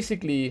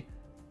basically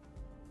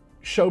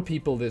show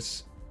people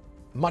this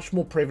much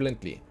more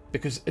prevalently,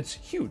 because it's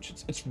huge.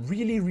 It's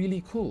really,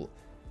 really cool.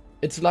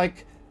 It's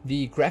like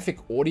the graphic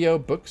audio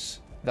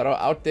books that are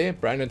out there.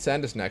 Brandon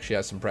Sanderson actually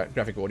has some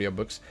graphic audio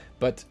books,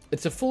 but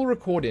it's a full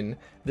recording.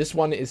 This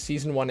one is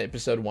Season 1,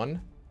 Episode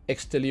 1,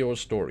 Exterior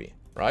Story,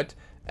 right?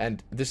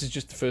 And this is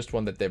just the first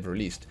one that they've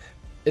released.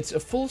 It's a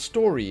full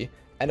story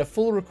and a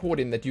full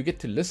recording that you get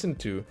to listen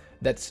to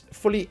that's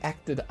fully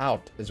acted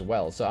out as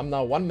well. So I'm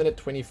now 1 minute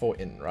 24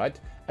 in, right?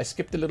 I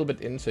skipped a little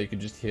bit in so you could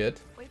just hear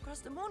it. Way across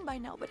the moon by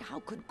now, but how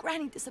could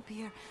Granny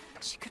disappear?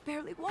 She could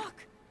barely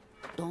walk.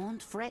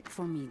 Don't fret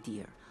for me,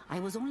 dear. I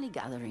was only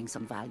gathering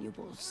some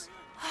valuables.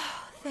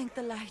 Thank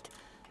the light.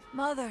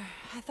 Mother,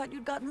 I thought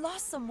you'd gotten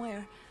lost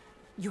somewhere.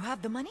 You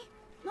have the money?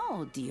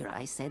 No, dear,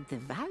 I said the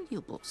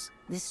valuables,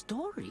 the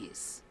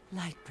stories.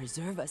 Light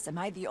preserve us. Am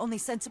I the only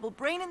sensible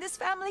brain in this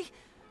family?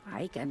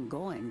 I can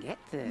go and get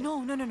the...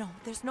 No.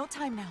 There's no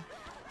time now.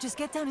 Just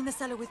get down in the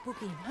cellar with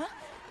Pukin, huh?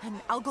 And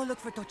I'll go look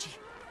for Tochi.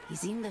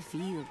 He's in the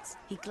fields.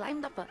 He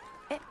climbed up a...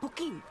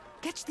 Pukin,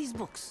 catch these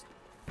books.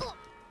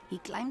 He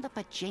climbed up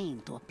a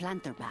chain to a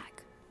planter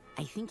bag.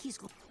 I think he's...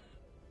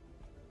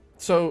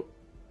 So,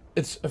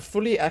 it's a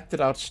fully acted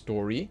out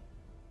story.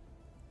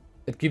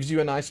 It gives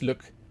you a nice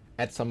look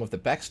at some of the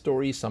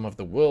backstory, some of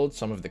the world,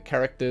 some of the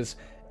characters,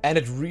 and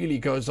it really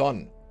goes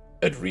on.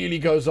 It really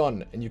goes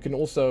on, and you can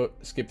also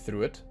skip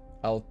through it.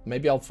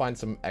 Maybe I'll find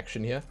some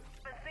action here.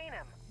 Haven't seen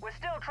him. We're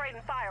still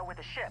trading fire with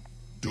the ship.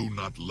 Do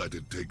not let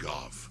it take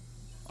off.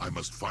 I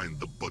must find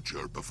the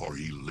butcher before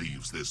he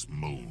leaves this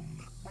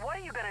moon. What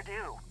are you gonna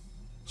do?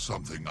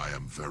 Something I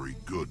am very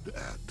good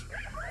at.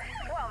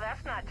 Well,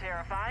 that's not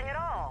terrifying at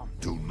all.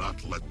 Do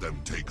not let them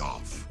take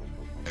off.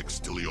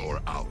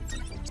 Extelior out.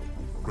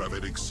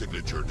 Gravitic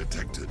signature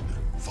detected.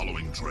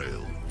 Following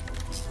trail.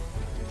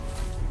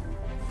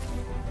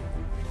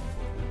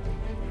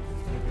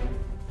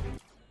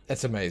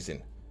 That's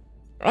amazing.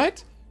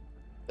 Right?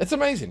 That's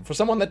amazing. For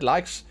someone that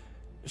likes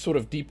sort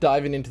of deep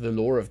diving into the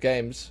lore of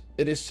games,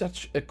 it is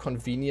such a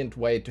convenient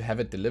way to have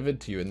it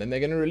delivered to you. And then they're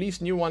going to release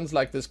new ones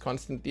like this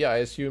constantly, I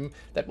assume,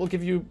 that will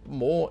give you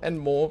more and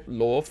more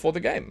lore for the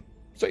game.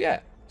 So yeah,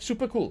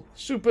 super cool.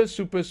 Super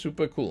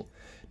cool.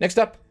 Next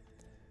up,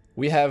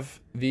 we have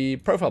the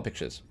profile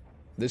pictures.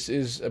 This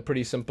is a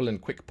pretty simple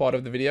and quick part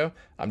of the video.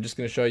 I'm just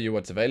going to show you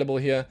what's available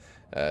here.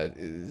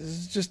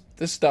 It's just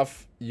this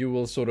stuff you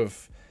will sort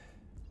of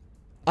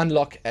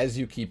unlock as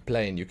you keep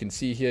playing. You can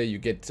see here you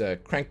get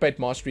crankbait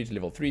mastery to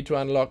level 3 to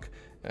unlock,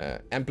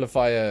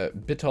 amplifier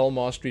bithole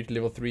mastery to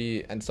level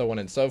 3, and so on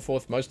and so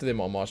forth. Most of them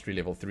are mastery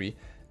level 3,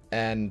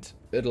 and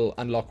it'll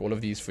unlock all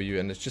of these for you,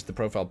 and it's just the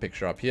profile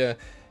picture up here.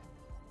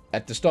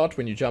 At the start,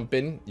 when you jump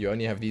in, you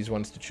only have these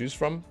ones to choose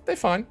from. They're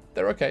fine,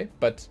 they're okay,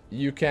 but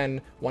you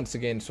can once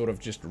again sort of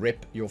just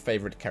rep your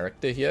favorite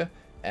character here,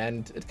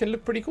 and it can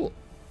look pretty cool.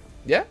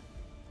 Yeah?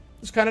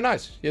 It's kind of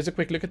nice. Here's a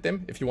quick look at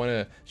them. If you want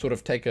to sort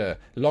of take a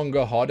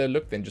longer, harder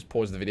look, then just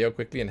pause the video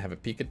quickly and have a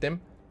peek at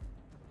them.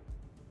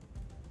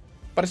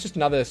 But it's just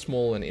another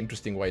small and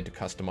interesting way to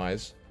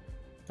customize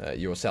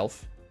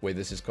yourself where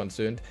this is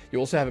concerned. You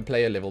also have a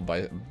player level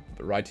by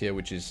right here,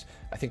 which is,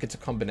 I think it's a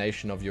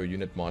combination of your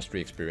unit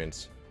mastery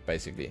experience,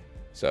 basically.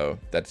 So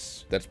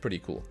that's pretty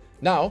cool.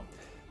 Now,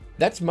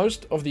 that's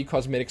most of the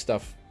cosmetic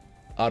stuff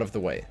out of the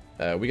way.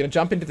 We're going to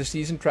jump into the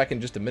season track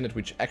in just a minute,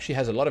 which actually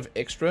has a lot of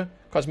extra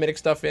cosmetic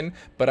stuff in,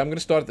 but I'm going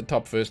to start at the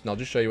top first, and I'll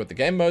just show you what the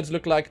game modes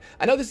look like.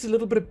 I know this is a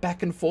little bit of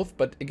back and forth,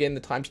 but again,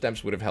 the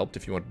timestamps would have helped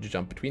if you wanted to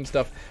jump between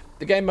stuff.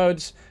 The game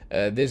modes,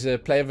 there's a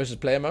player versus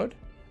player mode.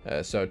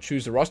 So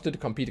choose a roster to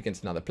compete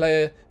against another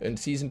player, earn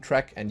season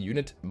track and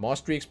unit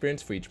mastery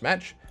experience for each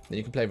match. Then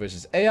you can play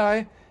versus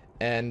AI,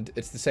 and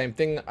it's the same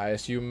thing, I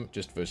assume,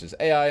 just versus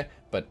AI,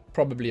 but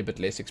probably a bit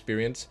less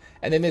experience.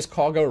 And then there's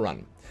cargo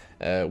run.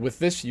 With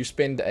this, you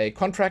spend a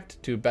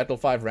contract to battle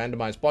 5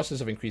 randomized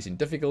bosses of increasing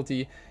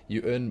difficulty.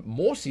 You earn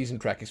more season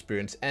track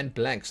experience and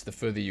blanks the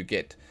further you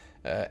get.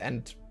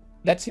 And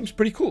that seems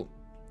pretty cool.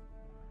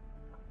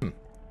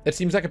 It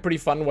seems like a pretty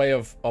fun way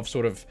of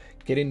sort of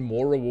getting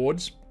more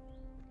rewards.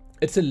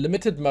 It's a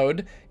limited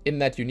mode in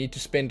that you need to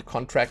spend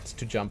contracts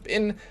to jump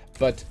in,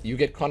 but you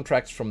get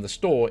contracts from the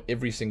store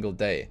every single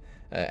day.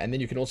 And then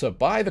you can also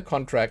buy the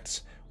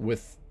contracts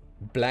with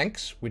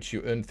blanks, which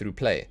you earn through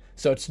play.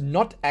 So it's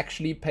not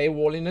actually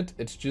paywalling it,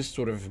 it's just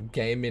sort of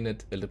gaming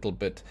it a little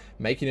bit,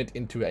 making it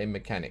into a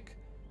mechanic.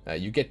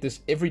 You get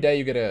this every day,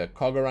 you get a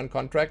cargo run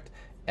contract,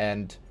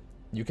 and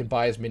you can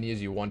buy as many as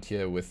you want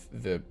here with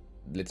the,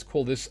 let's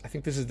call this, I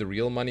think this is the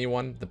real money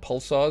one, the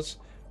pulsars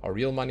are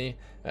real money,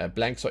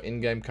 blanks are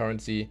in-game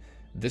currency,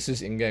 this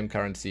is in-game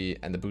currency,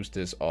 and the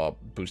boosters are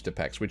booster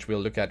packs, which we'll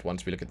look at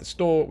once we look at the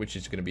store, which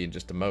is going to be in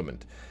just a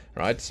moment,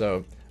 right?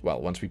 So,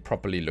 well, once we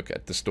properly look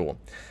at the store.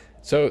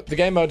 So the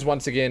game modes,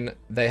 once again,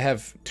 they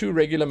have 2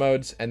 regular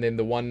modes, and then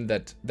the one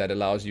that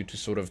allows you to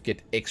sort of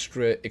get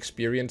extra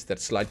experience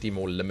that's slightly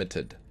more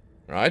limited,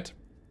 right?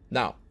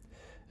 Now,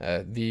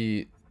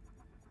 the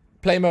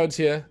play modes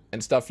here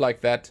and stuff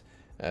like that,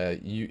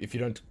 if you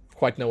don't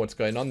quite know what's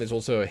going on, there's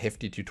also a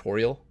hefty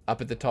tutorial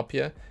up at the top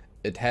here.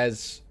 It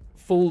has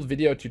full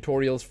video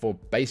tutorials for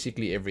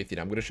basically everything.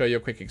 I'm going to show you a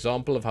quick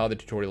example of how the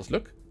tutorials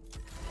look.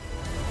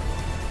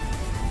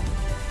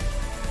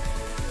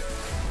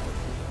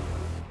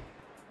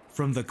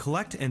 From the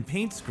Collect and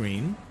Paint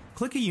screen,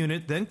 click a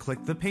unit, then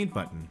click the Paint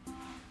button.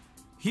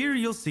 Here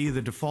you'll see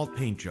the default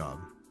paint job.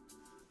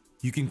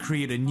 You can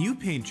create a new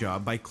paint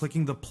job by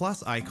clicking the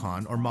plus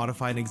icon or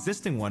modify an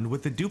existing one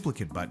with the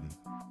duplicate button.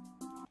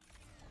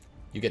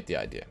 You get the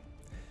idea.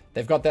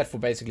 They've got that for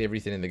basically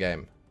everything in the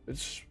game.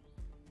 It's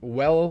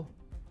well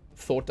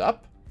thought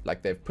up,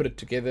 like they've put it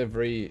together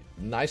very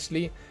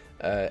nicely,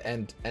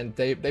 and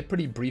they're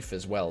pretty brief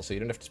as well, so you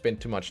don't have to spend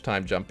too much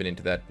time jumping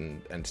into that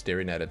and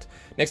staring at it.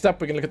 Next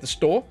up, we're going to look at the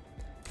store.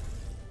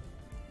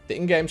 the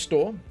in-game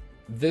store.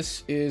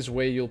 This is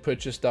where you'll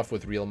purchase stuff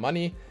with real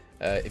money.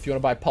 If you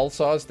want to buy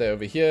pulsars, they're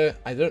over here.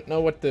 I don't know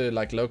what the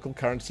local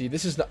currency.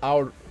 This is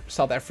our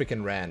South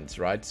African rands,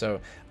 right? So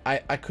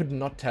I could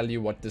not tell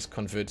you what this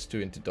converts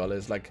to into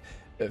dollars.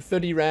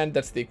 30 rand,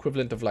 that's the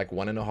equivalent of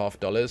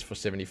 $1.50 for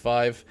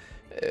 75.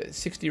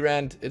 60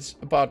 rand, it's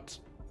about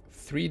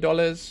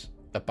 $3,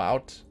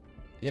 about,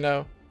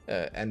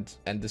 and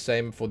the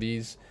same for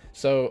these.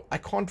 So I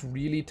can't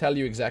really tell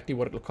you exactly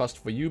what it'll cost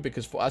for you,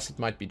 because for us it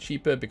might be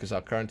cheaper because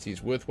our currency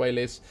is worth way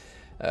less.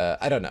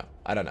 I don't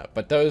know.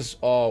 But those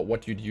are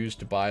what you'd use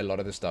to buy a lot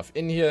of the stuff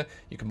in here.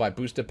 You can buy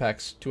booster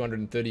packs,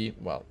 230,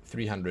 well,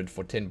 300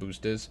 for 10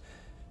 boosters.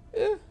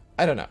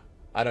 I don't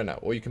know.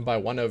 Or you can buy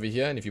one over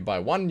here, and if you buy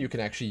one, you can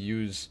actually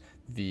use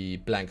the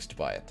blanks to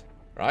buy it,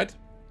 right?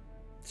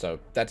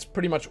 So that's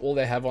pretty much all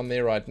they have on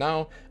there right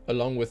now,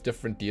 along with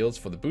different deals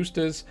for the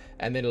boosters,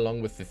 and then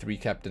along with the 3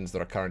 captains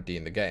that are currently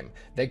in the game.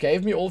 They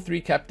gave me all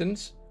 3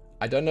 captains.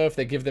 I don't know if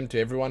they give them to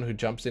everyone who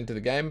jumps into the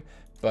game,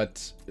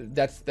 but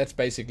that's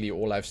basically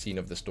all I've seen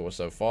of the store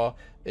so far.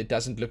 It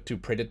doesn't look too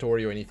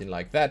predatory or anything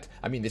like that.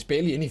 I mean, there's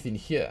barely anything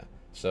here,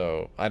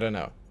 so I don't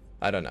know.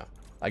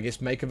 I guess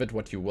make of it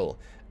what you will.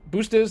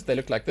 Boosters, they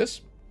look like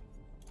this.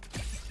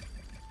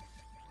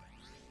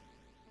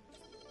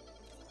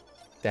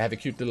 They have a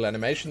cute little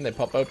animation. They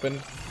pop open.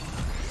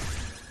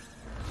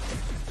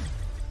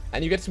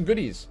 And you get some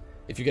goodies.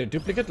 If you get a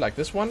duplicate like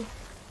this one,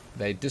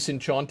 they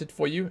disenchant it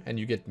for you and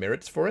you get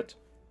merits for it.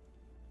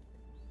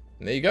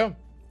 And there you go.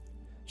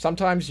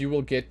 Sometimes you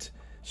will get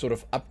sort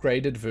of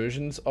upgraded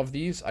versions of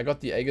these. I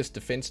got the Aegis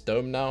Defense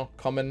Dome now,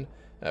 common.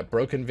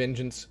 Broken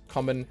Vengeance,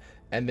 common.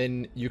 And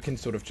then you can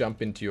sort of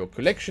jump into your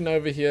collection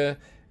over here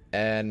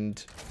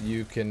and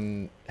you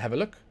can have a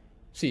look.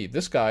 See,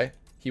 this guy,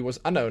 he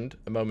was unowned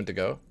a moment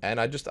ago, and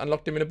I just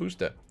unlocked him in a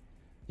booster.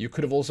 You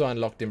could have also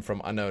unlocked him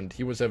from unowned.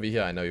 He was over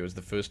here. I know he was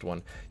the first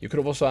one. You could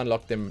have also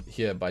unlocked them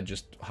here by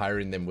just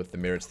hiring them with the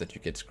merits that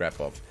you get scrap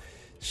of.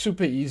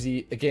 Super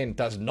easy. Again,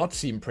 does not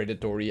seem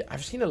predatory.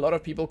 I've seen a lot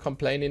of people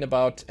complaining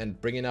about and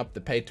bringing up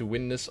the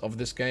pay-to-winness of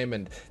this game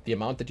and the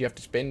amount that you have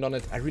to spend on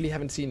it. I really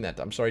haven't seen that,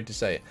 I'm sorry to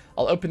say.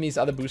 I'll open these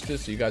other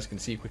boosters so you guys can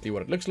see quickly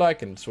what it looks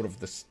like and sort of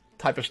this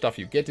type of stuff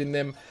you get in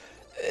them.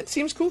 It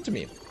seems cool to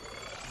me.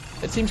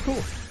 It seems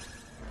cool.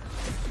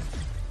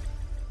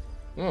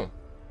 Oh,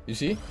 you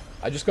see?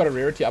 I just got a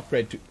rarity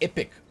upgrade to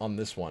Epic on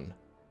this one.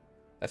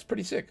 That's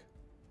pretty sick.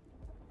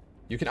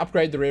 You can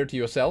upgrade the rarity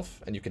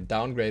yourself, and you can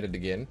downgrade it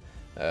again.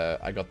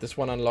 I got this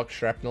one unlocked,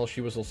 Shrapnel,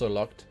 she was also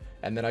locked.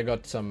 And then I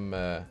got some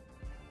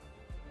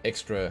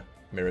extra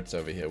merits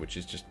over here, which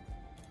is just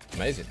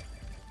amazing.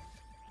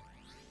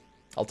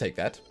 I'll take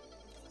that.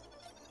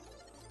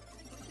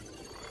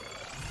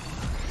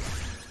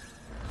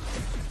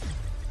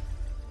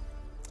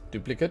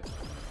 Duplicate.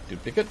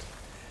 Duplicate.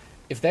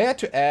 If they had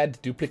to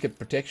add duplicate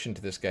protection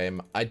to this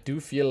game, I do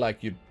feel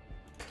like you'd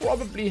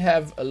probably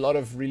have a lot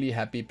of really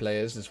happy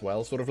players as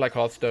well, sort of like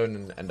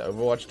Hearthstone and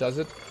Overwatch does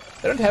it.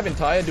 They don't have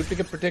entire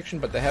duplicate protection,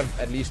 but they have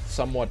at least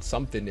somewhat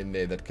something in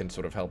there that can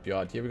sort of help you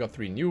out. Here we got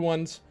 3 new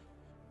ones.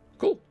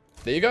 Cool.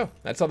 There you go.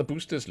 That's how the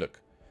boosters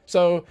look.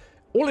 So,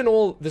 all in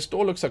all, the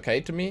store looks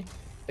okay to me.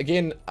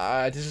 Again,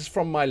 this is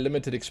from my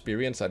limited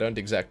experience. I don't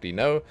exactly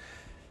know.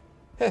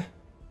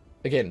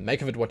 Again,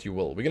 make of it what you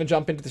will. We're going to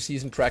jump into the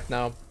season track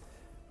now.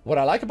 What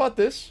I like about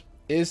this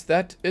is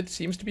that it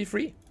seems to be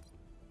free.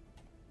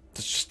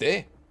 It's just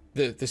there.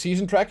 The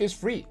season track is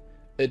free.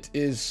 It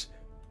is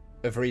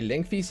a very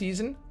lengthy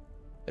season.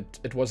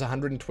 It was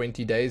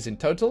 120 days in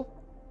total.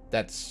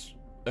 That's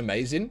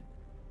amazing.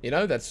 You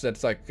know, that's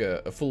like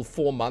a full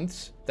 4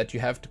 months that you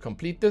have to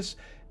complete this.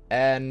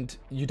 And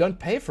you don't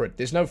pay for it.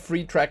 There's no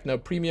free track, no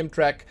premium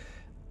track.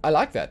 I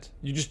like that.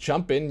 You just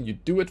jump in, you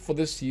do it for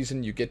this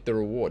season, you get the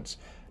rewards.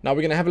 Now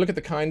we're going to have a look at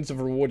the kinds of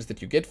rewards that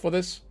you get for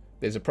this.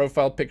 There's a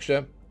profile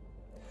picture.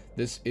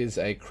 This is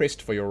a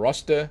crest for your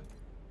roster.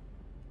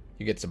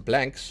 You get some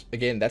blanks.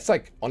 Again, that's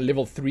like on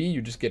level 3,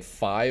 you just get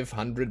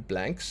 500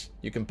 blanks.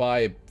 You can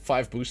buy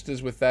 5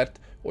 boosters with that,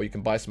 or you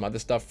can buy some other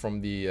stuff from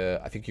the,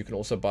 I think you can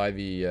also buy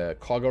the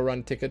cargo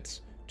run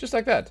tickets, just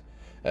like that.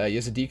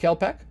 Here's a decal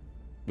pack,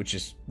 which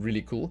is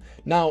really cool.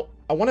 Now,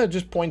 I want to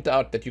just point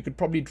out that you could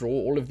probably draw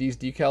all of these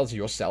decals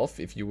yourself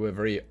if you were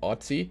very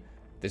artsy.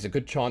 There's a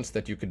good chance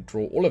that you could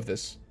draw all of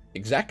this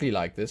exactly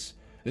like this.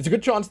 There's a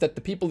good chance that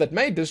the people that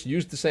made this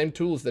used the same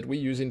tools that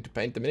we're using to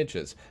paint the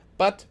miniatures,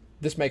 but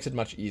this makes it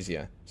much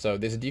easier. So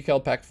there's a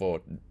decal pack for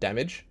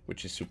damage,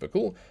 which is super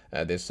cool.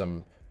 There's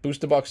some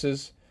booster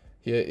boxes.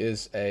 Here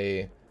is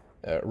a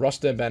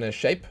roster banner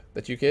shape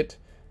that you get.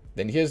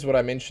 Then here's what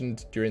I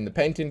mentioned during the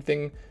painting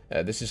thing.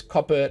 This is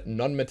copper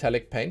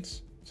non-metallic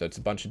paints. So it's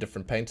a bunch of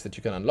different paints that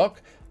you can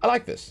unlock. I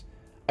like this.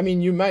 I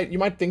mean, you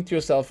might think to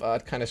yourself,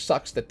 it kind of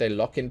sucks that they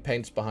lock in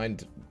paints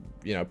behind,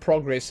 you know,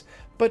 progress.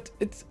 But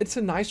it's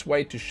a nice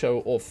way to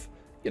show off,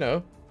 you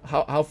know,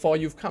 how far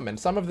you've come. And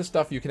some of the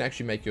stuff you can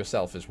actually make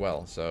yourself as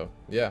well. So,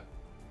 yeah.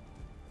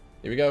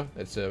 Here we go.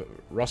 It's a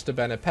roster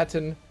banner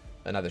pattern.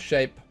 Another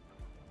shape.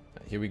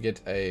 Here we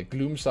get a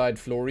Gloomside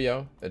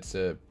Florio. It's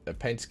a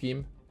paint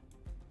scheme.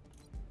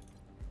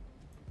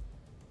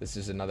 This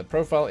is another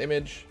profile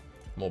image,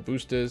 more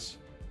boosters,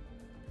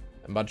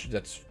 a bunch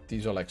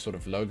these are like sort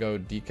of logo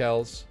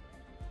decals,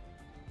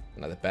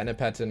 another banner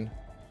pattern.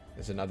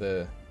 There's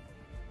another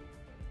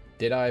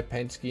Deadeye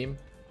paint scheme.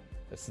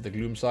 That's the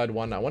Gloomside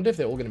one. I wonder if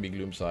they're all going to be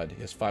Gloomside.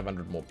 Here's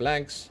 500 more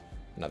blanks,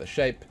 another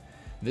shape.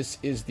 This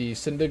is the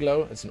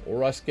Cinderglow. It's an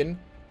aura skin.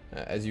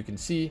 As you can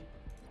see,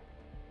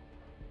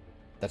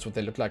 that's what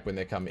they look like when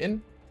they come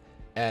in.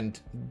 And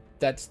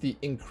that's the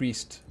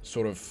increased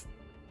sort of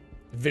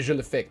visual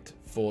effect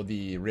for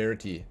the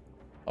rarity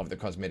of the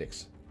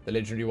cosmetics. The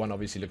legendary one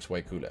obviously looks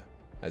way cooler,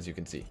 as you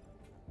can see.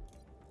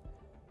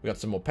 We got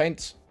some more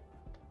paints.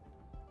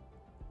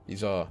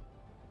 These are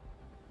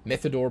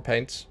Methador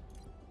paints.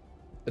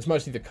 It's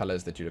mostly the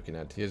colors that you're looking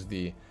at. Here's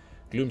the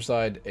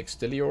Gloomside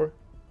Exterior.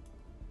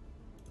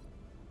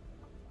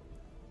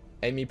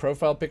 Amy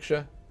profile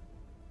picture.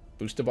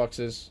 Booster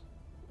boxes.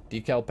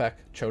 Decal pack.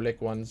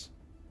 Cholek ones.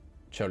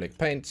 Cholek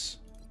paints.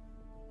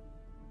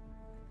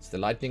 It's the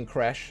Lightning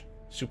Crash.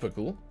 Super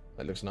cool.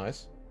 That looks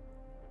nice.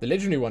 The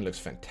legendary one looks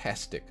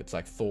fantastic. It's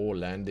like Thor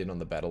landing on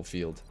the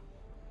battlefield.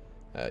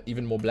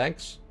 Even more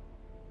blanks.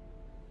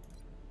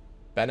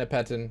 Banner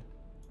pattern.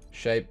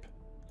 Shape.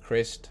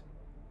 Crest.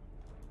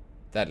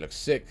 That looks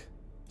sick.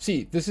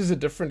 See, this is a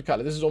different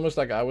color. This is almost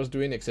like I was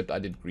doing, except I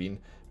did green.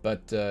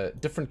 But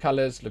different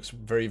colors. Looks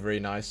very, very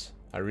nice.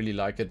 I really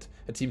like it.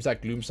 It seems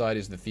like Gloomside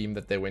is the theme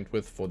that they went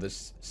with for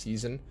this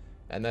season.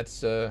 And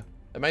that's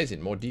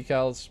amazing. More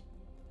decals.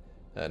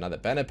 Another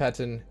banner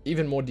pattern.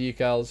 Even more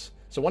decals.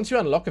 So once you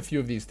unlock a few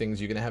of these things,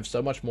 you're going to have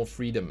so much more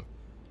freedom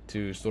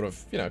to sort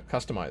of, you know,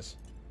 customize.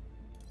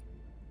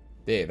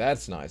 There,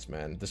 that's nice,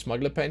 man. The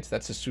smuggler paint,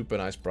 that's a super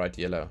nice bright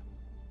yellow.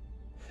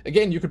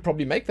 Again, you could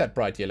probably make that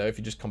bright yellow if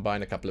you just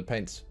combine a couple of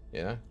paints.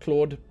 You know,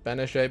 clawed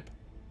banner shape,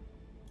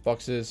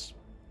 boxes.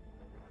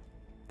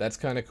 That's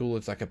kind of cool.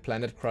 It's like a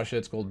planet crusher.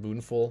 It's called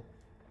Moonfall.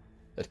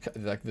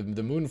 Like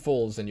the moon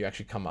falls and you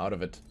actually come out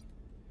of it.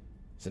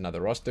 It's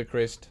another roster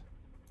crest,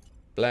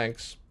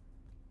 blanks,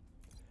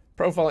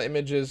 profile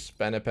images,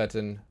 banner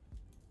pattern,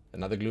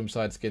 another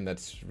Gloomside skin.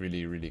 That's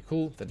really, really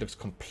cool. That looks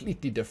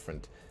completely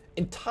different,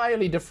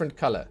 entirely different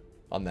color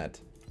on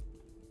that.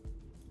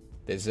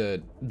 There's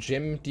a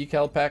gem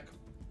decal pack,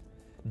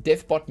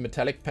 Deathbot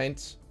metallic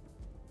paints,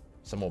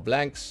 some more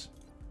blanks,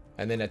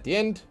 and then at the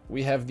end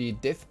we have the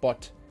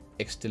Deathbot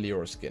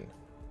Exterior skin.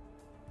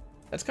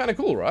 That's kind of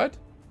cool, right?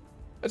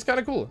 That's kind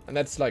of cool, and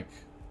that's like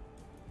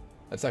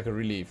a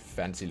really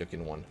fancy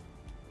looking one.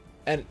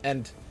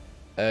 And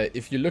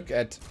if you look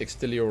at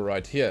Exterior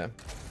right here,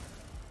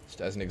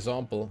 just as an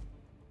example,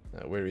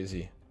 where is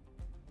he?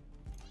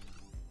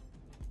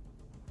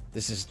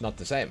 This is not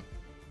the same.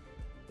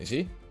 You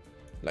see?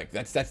 Like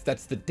that's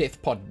the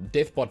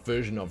Deathbot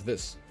version of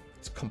this.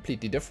 It's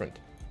completely different.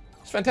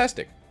 It's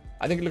fantastic.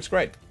 I think it looks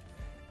great.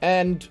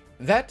 And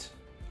that,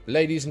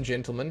 ladies and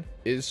gentlemen,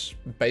 is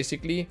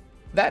basically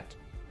that.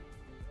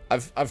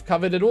 I've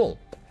covered it all.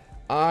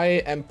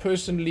 I am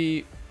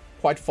personally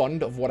quite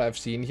fond of what I've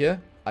seen here.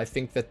 I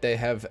think that they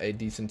have a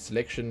decent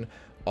selection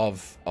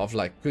of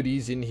like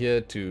goodies in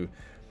here to,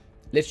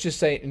 let's just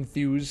say,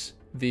 enthuse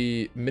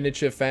the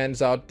miniature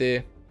fans out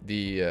there,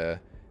 the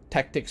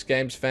tactics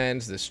games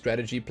fans, the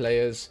strategy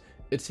players.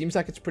 It seems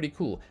like it's pretty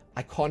cool.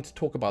 I can't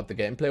talk about the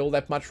gameplay all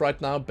that much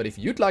right now, but if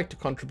you'd like to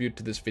contribute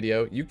to this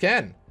video, you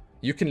can.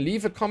 You can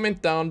leave a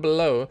comment down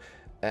below,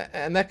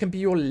 and that can be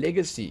your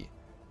legacy.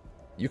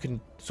 You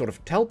can sort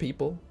of tell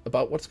people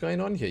about what's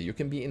going on here. You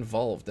can be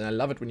involved, and I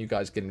love it when you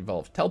guys get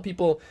involved. Tell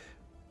people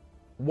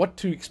what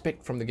to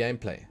expect from the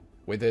gameplay,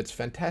 whether it's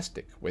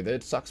fantastic, whether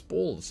it sucks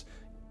balls.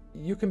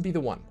 You can be the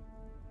one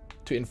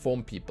to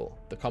inform people.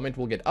 The comment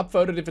will get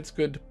upvoted if it's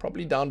good,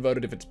 probably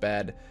downvoted if it's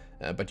bad,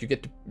 but you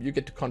get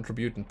to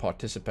contribute and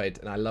participate,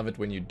 and I love it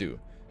when you do.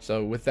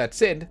 So with that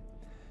said,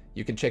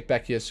 you can check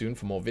back here soon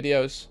for more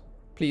videos.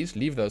 Please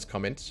leave those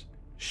comments,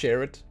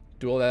 share it,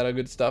 do all that other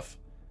good stuff.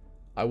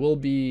 I will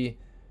be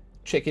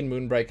checking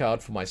Moonbreaker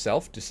out for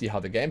myself to see how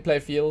the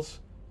gameplay feels.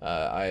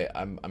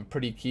 I'm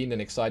pretty keen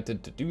and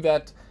excited to do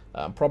that.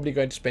 I'm probably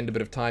going to spend a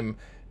bit of time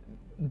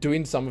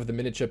doing some of the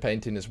miniature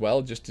painting as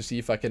well, just to see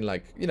if I can,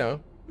 like, you know,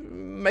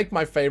 make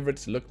my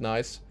favorites look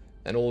nice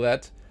and all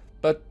that.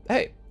 But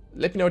hey,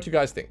 let me know what you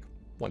guys think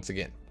once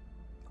again.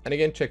 And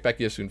again, check back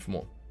here soon for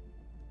more.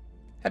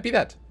 Happy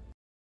that.